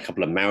podcast. We've had a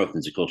couple of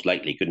marathons, of course,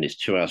 lately. Goodness,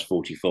 2 hours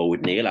 44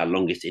 with Neil, our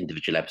longest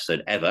individual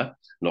episode ever.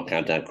 Not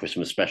count down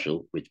Christmas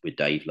special with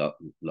Dave at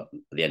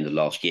the end of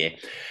last year.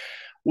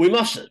 We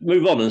must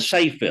move on and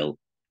say, Phil,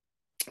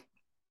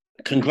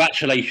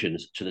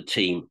 congratulations to the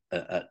team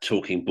at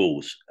Talking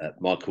Bulls,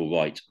 Michael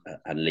Wright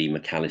and Lee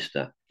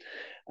McAllister.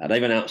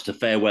 They've announced a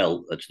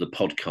farewell to the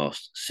podcast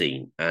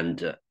scene,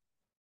 and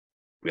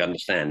we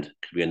understand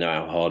because we know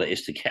how hard it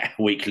is to get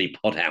a weekly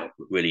pod out.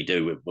 We really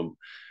do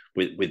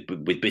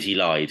with busy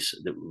lives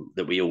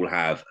that we all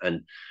have,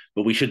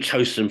 but we should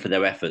toast them for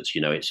their efforts.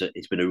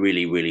 It's been a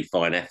really, really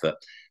fine effort,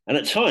 and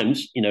at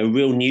times,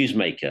 real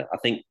newsmaker. I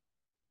think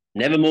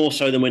never more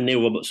so than when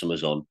Neil Robertson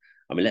was on.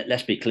 I mean,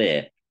 let's be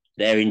clear.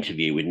 Their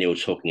interview with Neil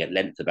talking at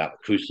length about the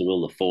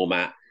Crucible, the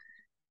format,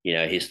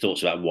 his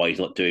thoughts about why he's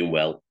not doing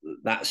well,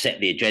 that set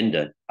the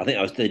agenda. I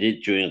think they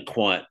did during a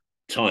quiet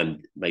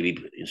time, maybe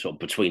sort of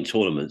between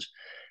tournaments.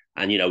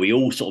 And, we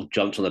all sort of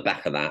jumped on the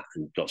back of that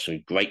and got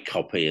some great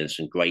copy and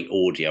some great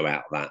audio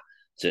out of that.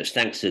 So it's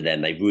thanks to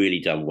them. They've really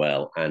done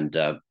well. And,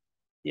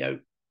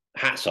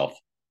 hats off.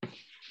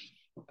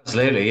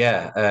 Absolutely,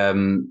 yeah.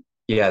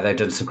 They've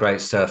done some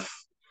great stuff.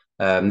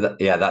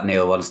 That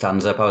Neil one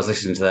stands up. I was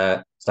listening to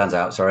their stands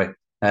out. Sorry,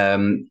 I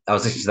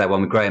was listening to that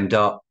one with Graham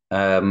Dott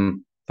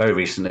very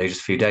recently,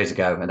 just a few days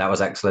ago, and that was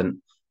excellent.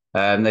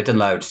 They've done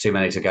loads, too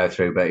many to go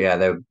through, but yeah,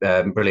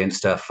 they're brilliant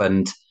stuff.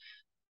 And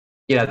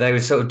they were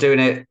sort of doing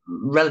it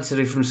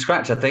relatively from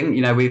scratch. I think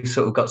we've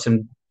sort of got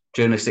some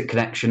journalistic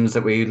connections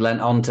that we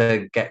lent on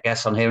to get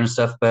guests on here and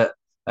stuff, but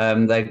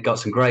they've got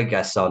some great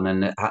guests on,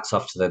 and hats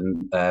off to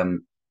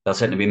them. They'll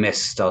certainly be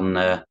missed on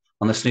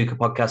the snooker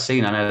podcast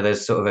scene. I know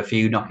there's sort of a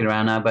few knocking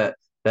around now, but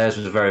theirs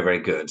was very, very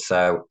good.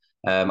 So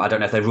I don't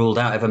know if they've ruled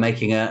out ever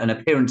making an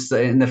appearance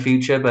in the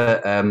future,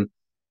 but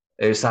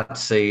it was sad to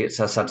see. It's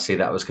sad to see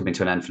that was coming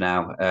to an end for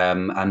now.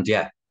 And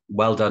yeah,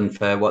 well done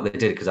for what they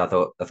did, because I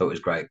thought it was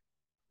great.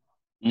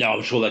 No,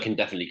 I'm sure they can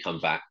definitely come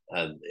back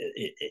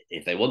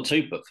if they want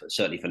to, but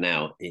certainly for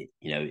now,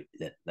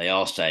 they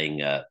are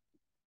saying a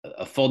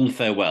fond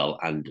farewell,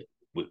 and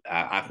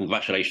our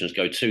congratulations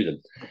go to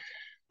them.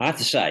 I have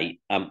to say,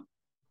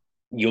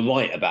 you're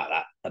right about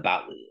that,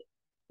 about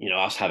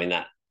us having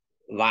that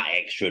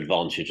extra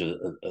advantage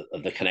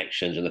of the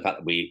connections and the fact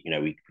that we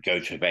go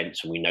to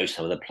events and we know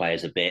some of the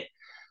players a bit.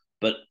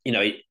 But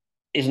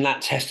isn't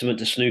that testament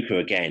to snooker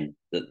again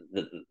that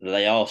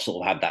they are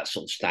sort of have that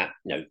sort of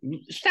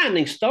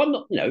standing start?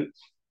 Not, I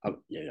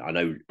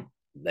know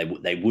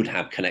they would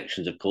have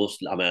connections, of course.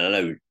 I mean, I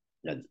know,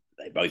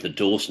 they both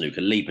adore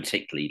snooker. Lee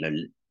particularly,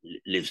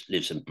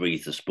 lives and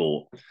breathes the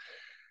sport,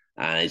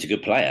 and he's a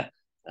good player.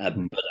 But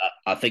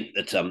I think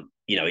that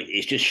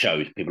it just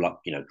shows people like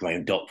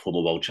Graham Dock,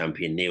 former world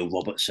champion, Neil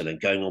Robertson, and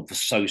going on for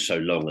so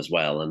long as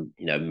well, and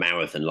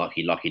marathon like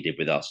he did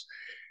with us,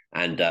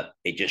 and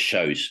it just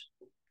shows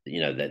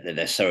that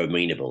they're so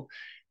amenable.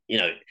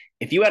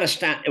 If you had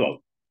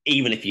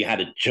even if you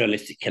had a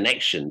journalistic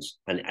connections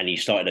and you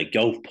started a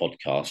golf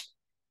podcast,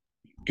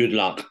 good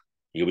luck.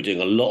 You were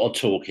doing a lot of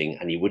talking,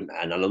 and you wouldn't.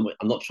 And I'm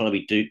not trying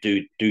to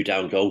be do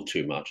down golf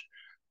too much,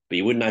 but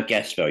you wouldn't have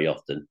guests very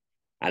often.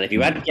 And if you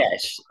had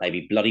guests, they'd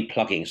be bloody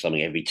plugging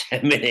something every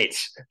 10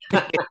 minutes.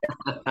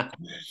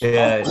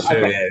 Yeah, it's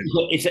true. Yeah.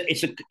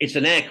 It's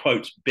an air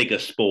quotes bigger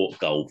sport,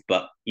 golf,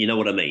 but you know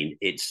what I mean.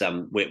 It's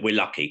we're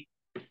lucky.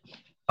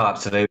 Oh,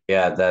 absolutely,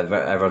 yeah.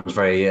 Everyone's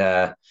very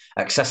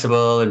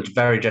accessible and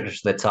very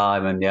generous with their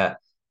time, and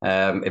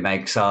it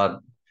makes our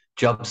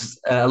jobs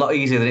a lot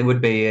easier than it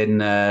would be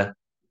in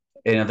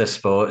other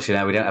sports. We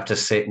don't have to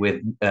sit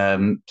with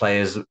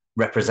players'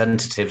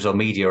 representatives or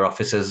media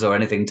officers or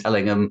anything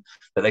telling them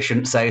that they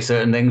shouldn't say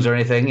certain things or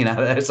anything.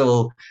 It's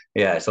all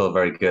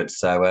very good.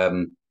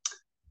 So,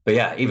 but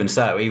yeah, even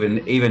so,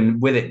 even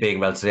with it being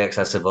relatively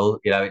accessible,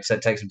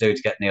 it takes some doing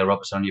to get Neil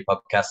Robertson on your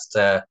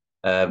podcast,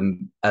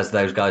 as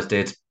those guys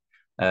did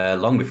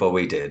long before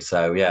we did.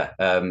 So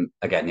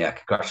again,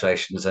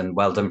 congratulations and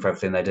well done for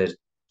everything they did.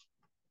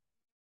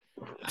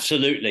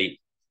 Absolutely.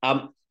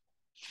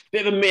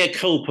 Bit of a mea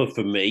culpa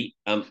from me.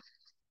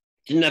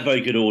 Didn't have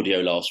very good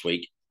audio last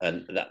week,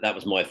 and that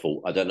was my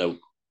fault. I don't know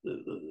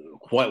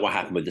quite what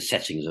happened with the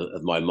settings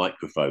of my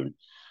microphone,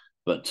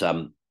 but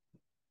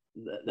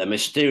they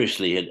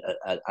mysteriously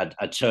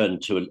had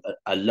turned to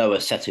a lower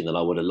setting than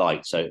I would have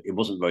liked, so it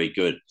wasn't very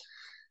good.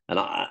 And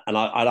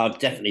I've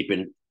definitely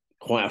been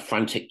quite a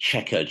frantic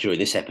checker during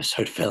this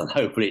episode, Phil, and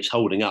hopefully it's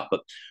holding up.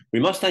 But we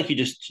must say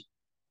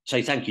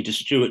thank you to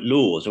Stuart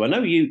Laws, who I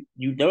know you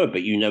know a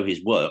bit, you know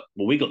his work.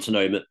 Well, we got to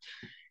know him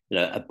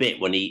a bit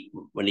when he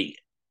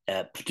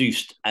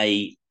produced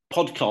a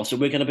podcast that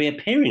we're going to be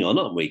appearing on,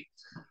 aren't we?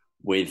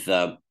 With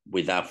our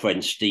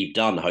friend Steve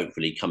Dunn,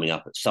 hopefully coming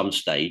up at some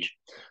stage.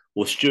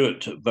 Well,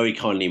 Stuart very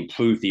kindly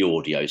improved the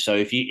audio. So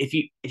if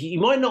you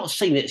might not have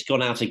seen it, it's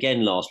gone out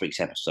again last week's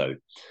episode.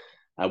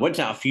 Went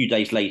out a few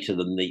days later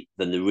than the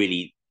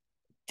really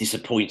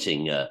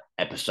disappointing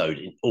episode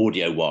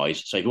audio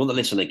wise. So if you want to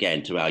listen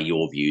again to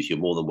your views, you're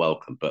more than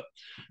welcome. But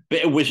a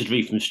bit of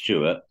wizardry from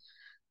Stuart,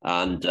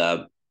 and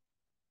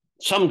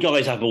some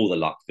guys have all the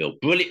luck, Phil.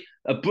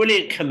 A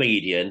brilliant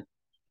comedian,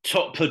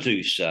 top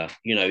producer,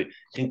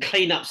 can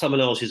clean up someone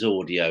else's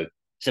audio.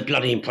 It's a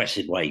bloody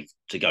impressive way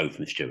to go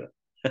from Stuart.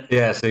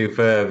 Yeah,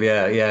 superb.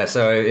 Yeah.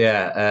 So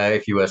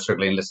if you were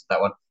struggling, listen to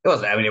that one. It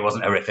wasn't. I mean, it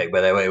wasn't horrific,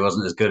 but it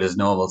wasn't as good as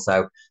normal.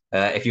 So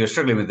if you were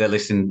struggling with the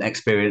listening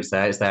experience,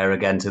 it's there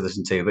again to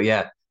listen to. But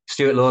yeah,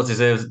 Stuart Laws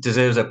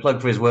deserves a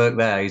plug for his work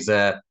there. He's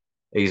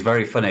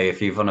very funny.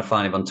 If you want to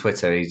find him on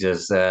Twitter, he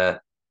just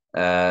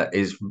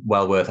is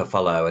well worth a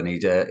follow. And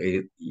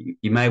he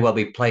may well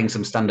be playing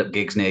some stand-up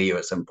gigs near you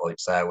at some point.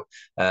 So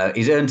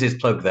he's earned his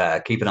plug there.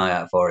 Keep an eye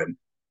out for him.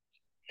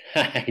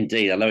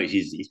 Indeed, I know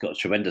he's got a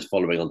tremendous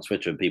following on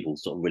Twitter, and people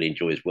sort of really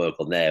enjoy his work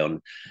on there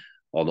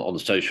on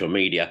social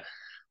media.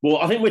 Well,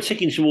 I think we're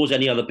ticking towards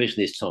any other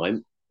business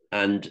time,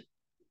 and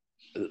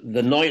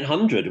the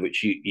 900,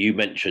 which you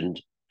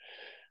mentioned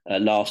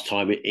last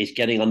time, is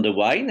getting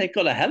underway. They've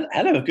got a hell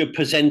of a good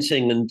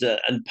presenting and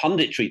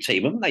punditry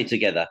team, haven't they,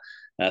 together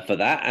for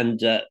that?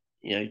 And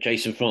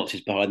Jason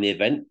Francis behind the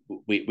event.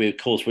 We of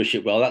course wish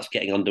it well. That's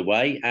getting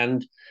underway,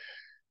 and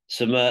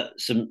some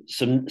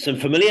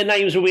familiar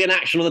names will be in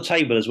action on the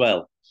table as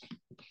well.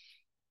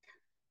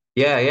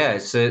 Yeah.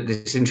 It's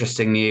this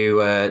interesting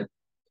new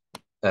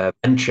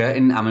venture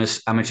in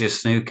amateur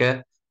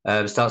snooker.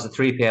 Starts at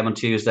 3 p.m. on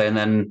Tuesday, and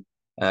then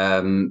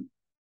on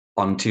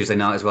Tuesday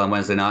night as well, and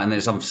Wednesday night, and then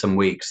it's on for some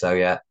weeks.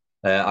 So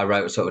I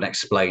wrote sort of an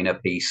explainer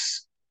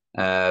piece,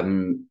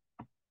 giving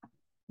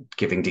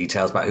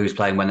details about who's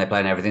playing, when they're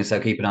playing, everything. So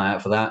keep an eye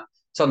out for that.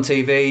 It's on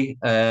TV.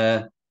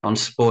 On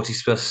Sporty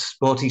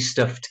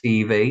Stuff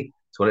TV,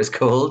 that's what it's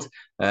called,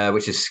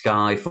 which is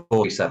Sky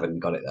 47.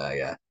 Got it there,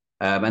 yeah.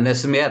 And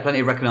there's some plenty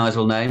of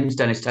recognisable names.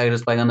 Dennis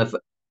Taylor's playing on the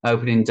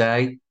opening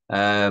day.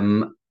 Had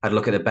a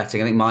look at the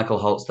betting. I think Michael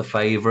Holt's the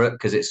favourite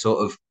because it's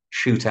sort of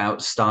shootout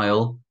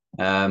style.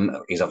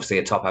 He's obviously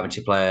a top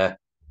amateur player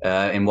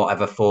in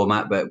whatever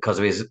format, but because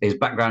of his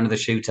background of the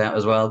shootout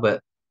as well.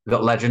 But we've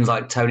got legends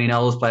like Tony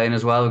Knowles playing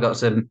as well. We've got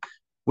some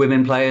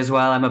women play as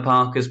well. Emma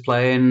Parker's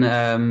playing.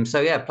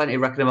 Plenty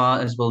of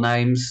recognisable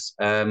names.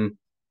 And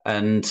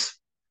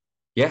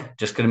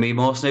just going to be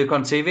more snooker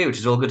on TV, which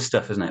is all good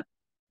stuff, isn't it?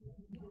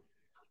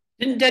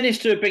 Didn't Dennis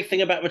do a big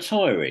thing about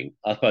retiring?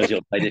 I suppose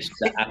he'll play this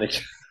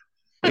amateur.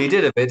 He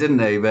did a bit, didn't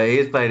he? But he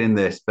is playing in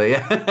this. But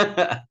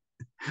yeah.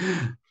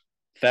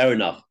 Fair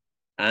enough.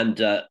 And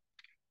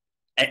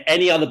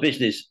Any other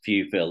business for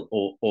you, Phil,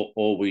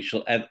 or we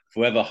shall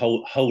forever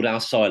hold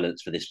our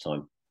silence for this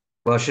time?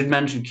 Well, I should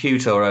mention Q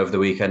Tour over the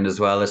weekend as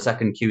well, the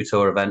second Q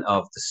Tour event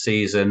of the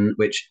season,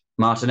 which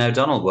Martin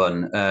O'Donnell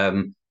won.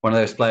 One of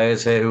those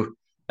players who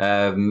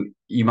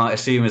you might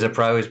assume is a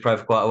pro. He's pro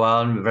for quite a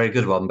while and a very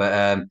good one,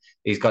 but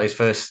he's got his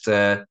first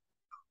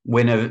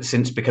win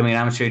since becoming an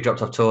amateur. He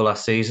dropped off tour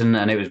last season,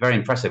 and it was a very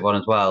impressive one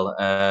as well.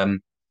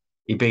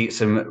 He beat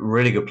some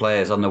really good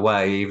players on the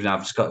way. Even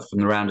I've just got from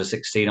the round of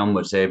 16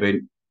 onwards here,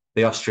 beat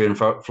the Austrian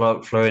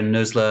Florian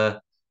Nussler.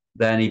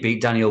 Then he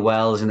beat Daniel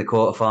Wells in the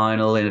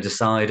quarterfinal in a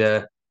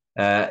decider.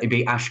 He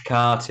beat Ash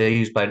Carter,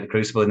 who's played at the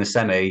Crucible in the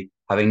semi,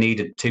 having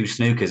needed 2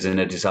 snookers in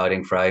a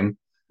deciding frame.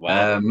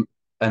 Wow.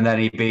 And then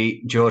he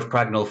beat George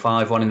Pragnell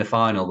 5-1 in the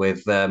final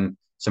with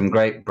some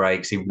great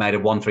breaks. He made a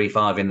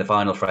 1-3-5 in the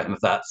final frame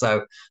of that.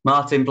 So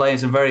Martin playing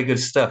some very good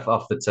stuff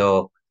off the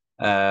tour.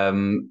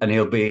 And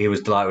he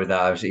was delighted with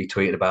that. He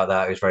tweeted about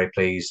that. He was very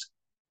pleased.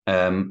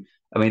 I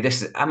mean,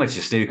 this is amateur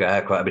snooker.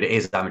 I mean, it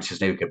is amateur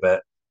snooker,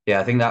 but yeah,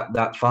 I think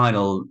that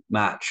final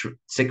match,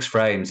 6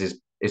 frames,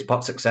 his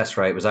pot success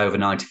rate was over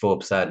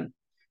 94%.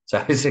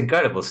 So it's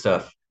incredible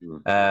stuff.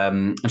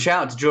 And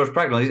shout out to George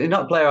Pragnell. He's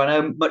not a player I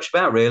know much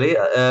about really,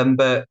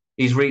 but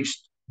he's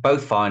reached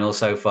both finals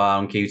so far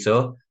on Q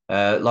Tour.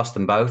 Lost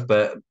them both,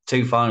 but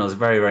 2 finals,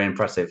 very, very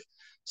impressive.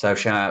 So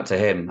shout out to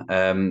him.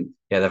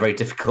 Yeah, they're very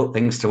difficult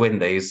things to win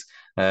these.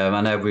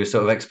 I know we were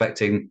sort of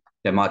expecting,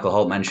 Michael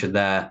Holt mentioned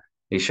there,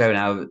 he's shown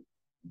how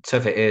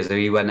tough it is.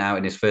 He went out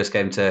in his first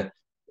game to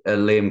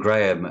Liam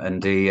Graham,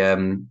 and he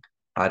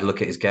I had a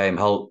look at his game.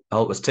 Holt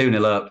was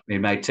 2-0 up. He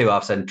made 2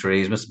 half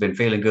centuries, must have been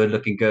feeling good,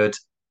 looking good.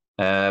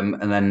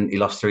 And then he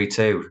lost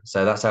 3-2.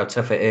 So that's how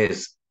tough it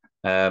is.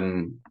 But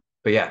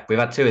yeah, we've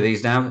had 2 of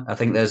these now. I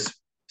think is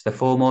there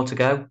 4 more to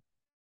go?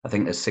 I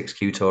think there's 6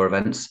 Q Tour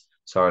events.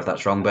 Sorry if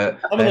that's wrong, but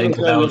heading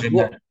to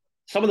Belgium.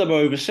 Some of them are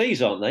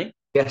overseas, aren't they?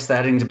 Yes, they're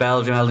heading to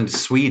Belgium, heading to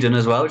Sweden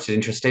as well, which is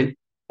interesting.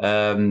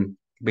 But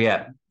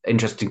yeah,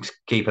 interesting to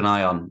keep an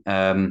eye on.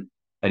 And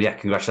yeah,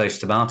 congratulations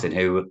to Martin,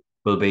 who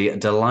will be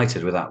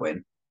delighted with that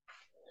win.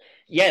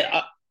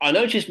 Yeah, I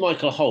noticed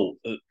Michael Holt,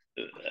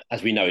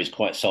 as we know, is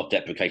quite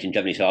self-deprecating.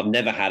 Generally, so I've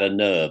never had a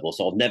nerve, or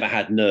so I've never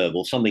had nerve,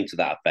 or something to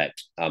that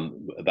effect.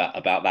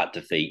 About that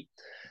defeat.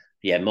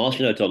 Yeah,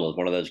 Martin O'Donnell is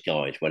one of those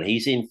guys. When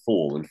he's in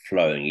form and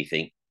flowing, you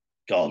think,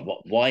 God,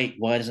 why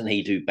doesn't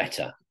he do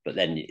better? But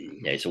then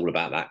it's all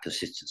about that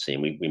consistency,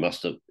 and we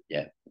must have.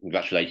 Yeah,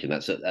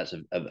 congratulations. That's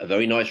a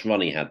very nice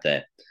run he had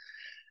there,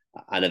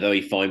 and a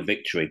very fine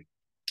victory.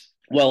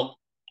 Well,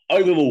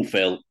 overall,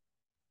 Phil,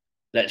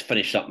 let's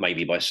finish up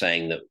maybe by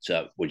saying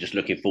that we're just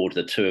looking forward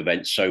to the 2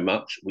 events so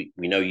much. We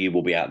know you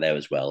will be out there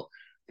as well.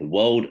 The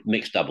World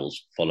Mixed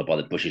Doubles, followed by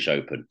the British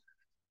Open,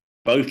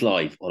 both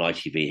live on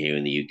ITV here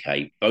in the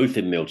UK, both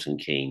in Milton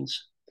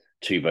Keynes.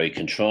 2 very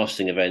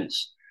contrasting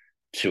events,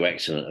 2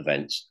 excellent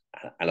events.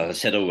 And as I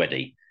said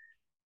already,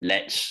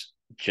 let's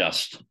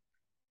just,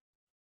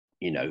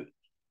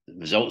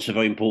 results are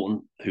very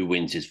important. Who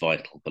wins is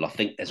vital. But I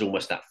think there's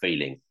almost that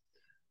feeling.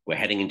 We're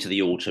heading into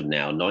the autumn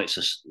now.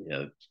 Nights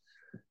are,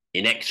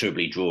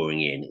 inexorably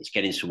drawing in. It's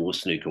getting towards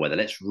snooker weather.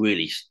 Let's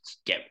really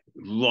get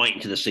right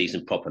into the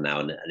season proper now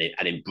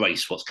and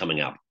embrace what's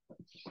coming up.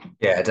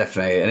 Yeah,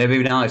 definitely. And it'd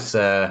be nice.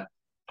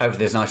 Hopefully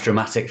there's a nice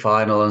dramatic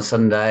final on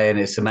Sunday and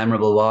it's a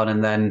memorable one.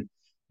 And then,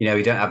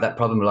 you don't have that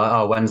problem like,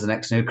 oh, when's the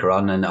next snooker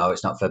on? And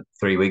it's not for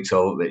 3 weeks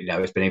or,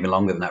 it's been even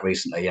longer than that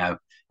recently.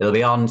 It'll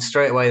be on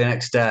straight away the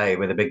next day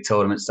with a big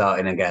tournament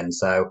starting again.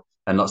 So,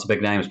 and lots of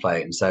big names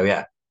playing. So,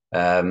 yeah,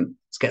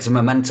 let's get some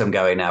momentum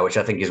going now, which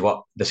I think is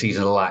what the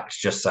season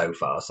lacks just so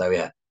far. So,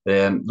 yeah,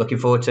 looking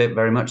forward to it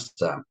very much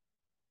so.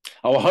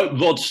 Oh, I hope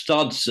Rod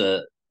Studd's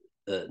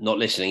not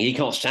listening. He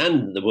can't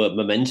stand the word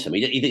momentum.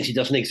 He thinks it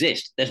doesn't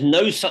exist. There's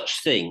no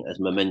such thing as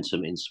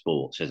momentum in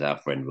sport, says our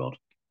friend Rod.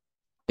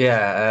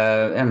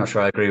 Yeah, I'm not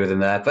sure I agree with him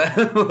there,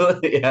 but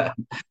yeah,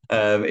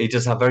 he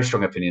does have very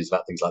strong opinions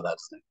about things like that,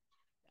 doesn't he?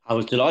 I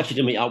was delighted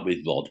to meet up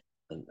with Rod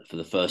for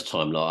the first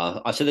time.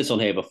 I said this on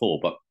here before,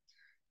 but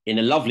in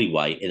a lovely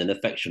way, in an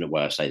affectionate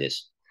way, I say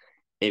this.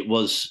 He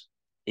was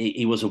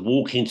a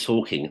walking,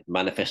 talking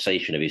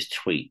manifestation of his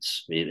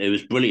tweets. It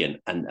was brilliant,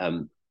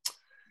 and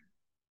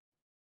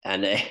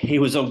he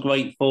was on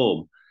great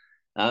form.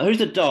 Who's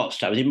the darts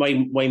chap? Was it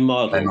Wayne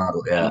Mardle? Wayne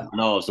Mardle, yeah. I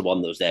know I was the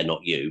one that was there,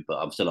 not you, but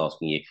I'm still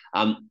asking you.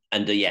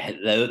 Yeah,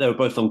 they were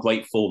both on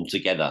great form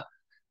together.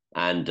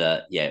 And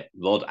yeah,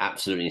 Rod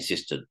absolutely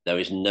insisted there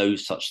is no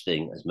such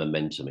thing as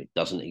momentum. It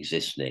doesn't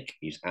exist, Nick.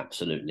 He's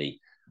absolutely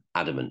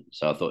adamant.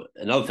 So I thought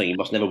another thing, he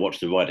must never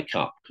watch the Ryder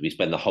Cup because we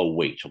spend the whole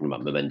week talking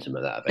about momentum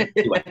at that event.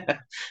 Anyway,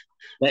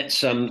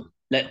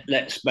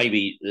 let's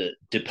maybe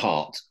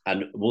depart,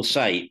 and we'll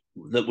say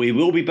that we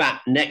will be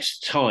back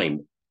next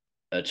time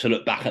to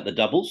look back at the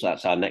doubles.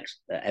 That's our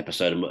next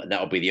episode, and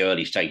that'll be the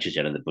early stages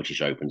of the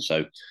British Open.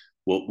 So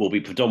we'll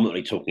be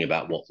predominantly talking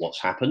about what's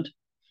happened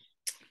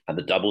and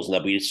the doubles, and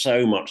there'll be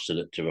so much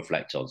to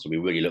reflect on. So we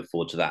really look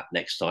forward to that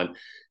next time.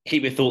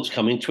 Keep your thoughts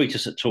coming. Tweet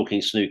us at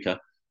Talking Snooker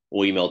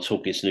or email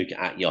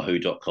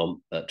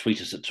talkingsnooker@yahoo.com.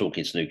 Tweet us at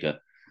Talking Snooker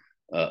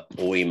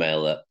or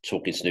email at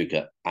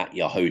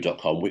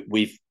talkingsnooker@yahoo.com.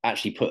 We've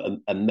actually put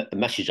a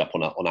message up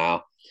on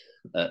our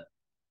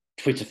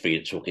Twitter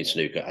feed at Talking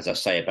Snooker, as I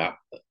say, about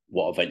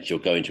what events you're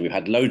going to. We've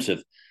had loads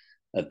of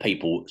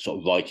people sort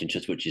of writing to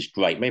us, which is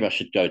great. Maybe I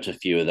should go to a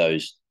few of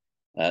those.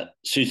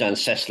 Suzanne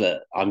Sessler,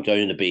 I'm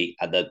going to be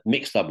at the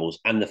mixed doubles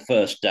and the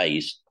first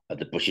days of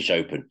the British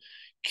Open.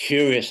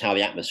 Curious how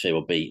the atmosphere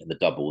will be at the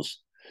doubles.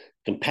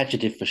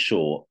 Competitive for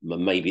sure, but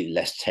maybe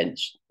less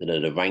tense than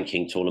at a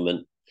ranking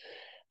tournament.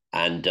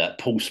 And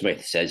Paul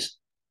Smith says,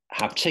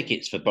 have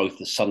tickets for both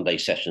the Sunday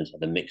sessions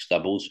and the mixed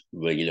doubles.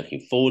 Really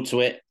looking forward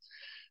to it.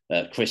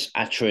 Chris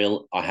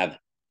Attrill, I have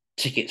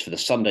tickets for the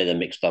Sunday, the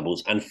mixed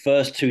doubles, and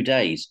first 2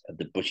 days of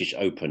the British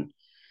Open.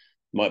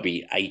 Might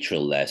be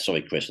Attrill there.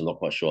 Sorry, Chris, I'm not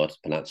quite sure how to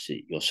pronounce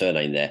your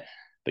surname there.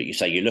 But you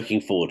say you're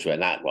looking forward to it.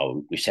 And that,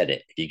 well, we said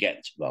it. If you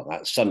get, well,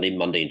 that Sunday,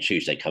 Monday, and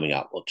Tuesday coming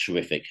up, what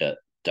terrific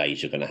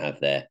days you're going to have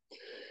there.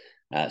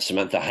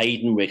 Samantha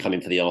Hayden, we're coming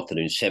for the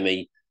afternoon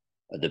semi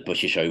at the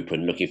British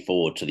Open. Looking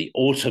forward to the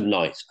autumn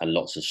nights and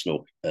lots of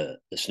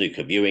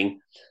snooker viewing.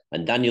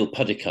 And Daniel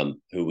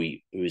Puddicombe,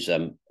 who's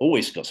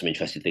always got some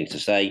interesting things to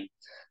say,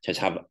 says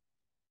have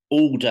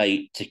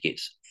all-day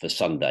tickets for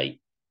Sunday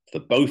for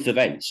both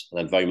events. And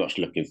I'm very much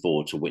looking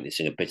forward to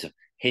witnessing a bit of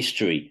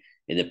history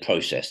in the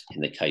process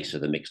in the case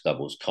of the mixed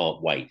doubles.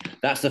 Can't wait.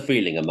 That's the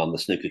feeling among the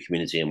snooker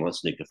community and among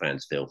snooker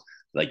fans, Phil.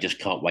 They just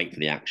can't wait for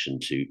the action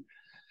to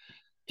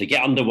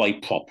get underway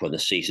proper and the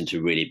season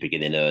to really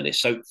begin in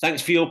earnest. So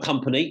thanks for your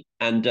company,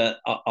 and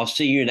I'll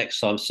see you next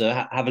time,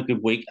 sir. Have a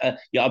good week.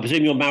 Yeah, I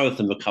presume your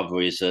marathon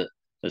recovery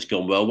has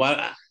gone well.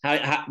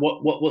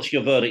 What's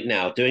your verdict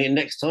now? Doing it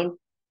next time?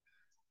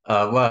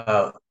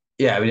 Well,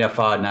 yeah, I mean, you're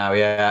fine now.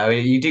 Yeah, I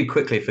mean, you do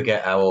quickly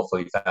forget how awful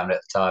you found it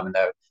at the time, and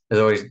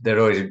there's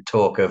always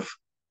talk of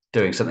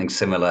doing something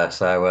similar.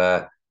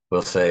 So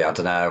we'll see. I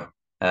don't know,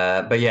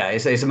 but yeah,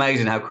 it's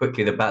amazing how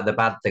quickly the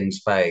bad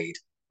things fade,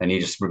 and you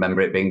just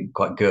remember it being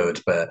quite good.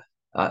 But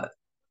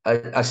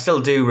I still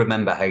do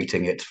remember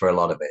hating it for a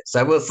lot of it.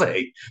 So we'll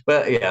see.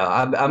 But yeah,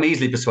 I'm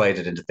easily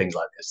persuaded into things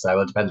like this. So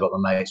it depends what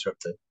my mates are up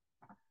to.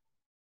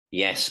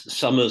 Yes,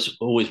 summers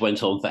always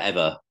went on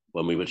forever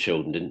when we were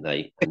children, didn't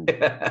they? And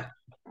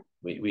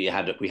we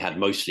had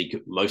mostly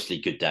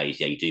good days.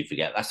 Yeah, you do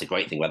forget. That's the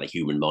great thing about the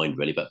human mind,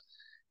 really. But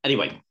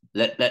anyway,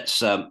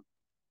 let's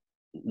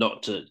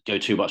not to go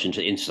too much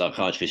into the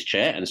psychiatrist's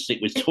chair and stick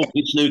with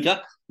Talking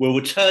Snooker. We'll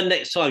return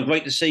next time.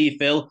 Great to see you,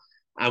 Phil,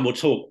 and we'll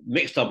talk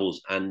mixed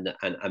doubles and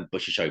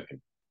British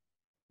Open.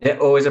 Yeah,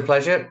 always a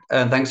pleasure,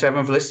 and thanks to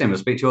everyone for listening. We'll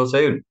speak to you all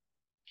soon.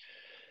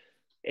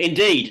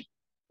 Indeed.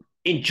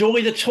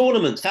 Enjoy the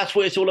tournaments. That's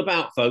what it's all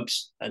about,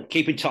 folks. And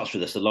keep in touch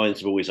with us. The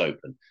lines are always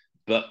open.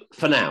 But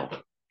for now,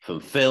 from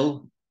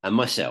Phil and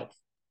myself,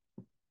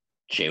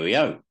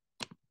 cheerio.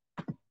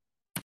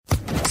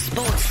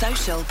 Sports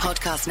Social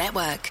Podcast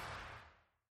Network.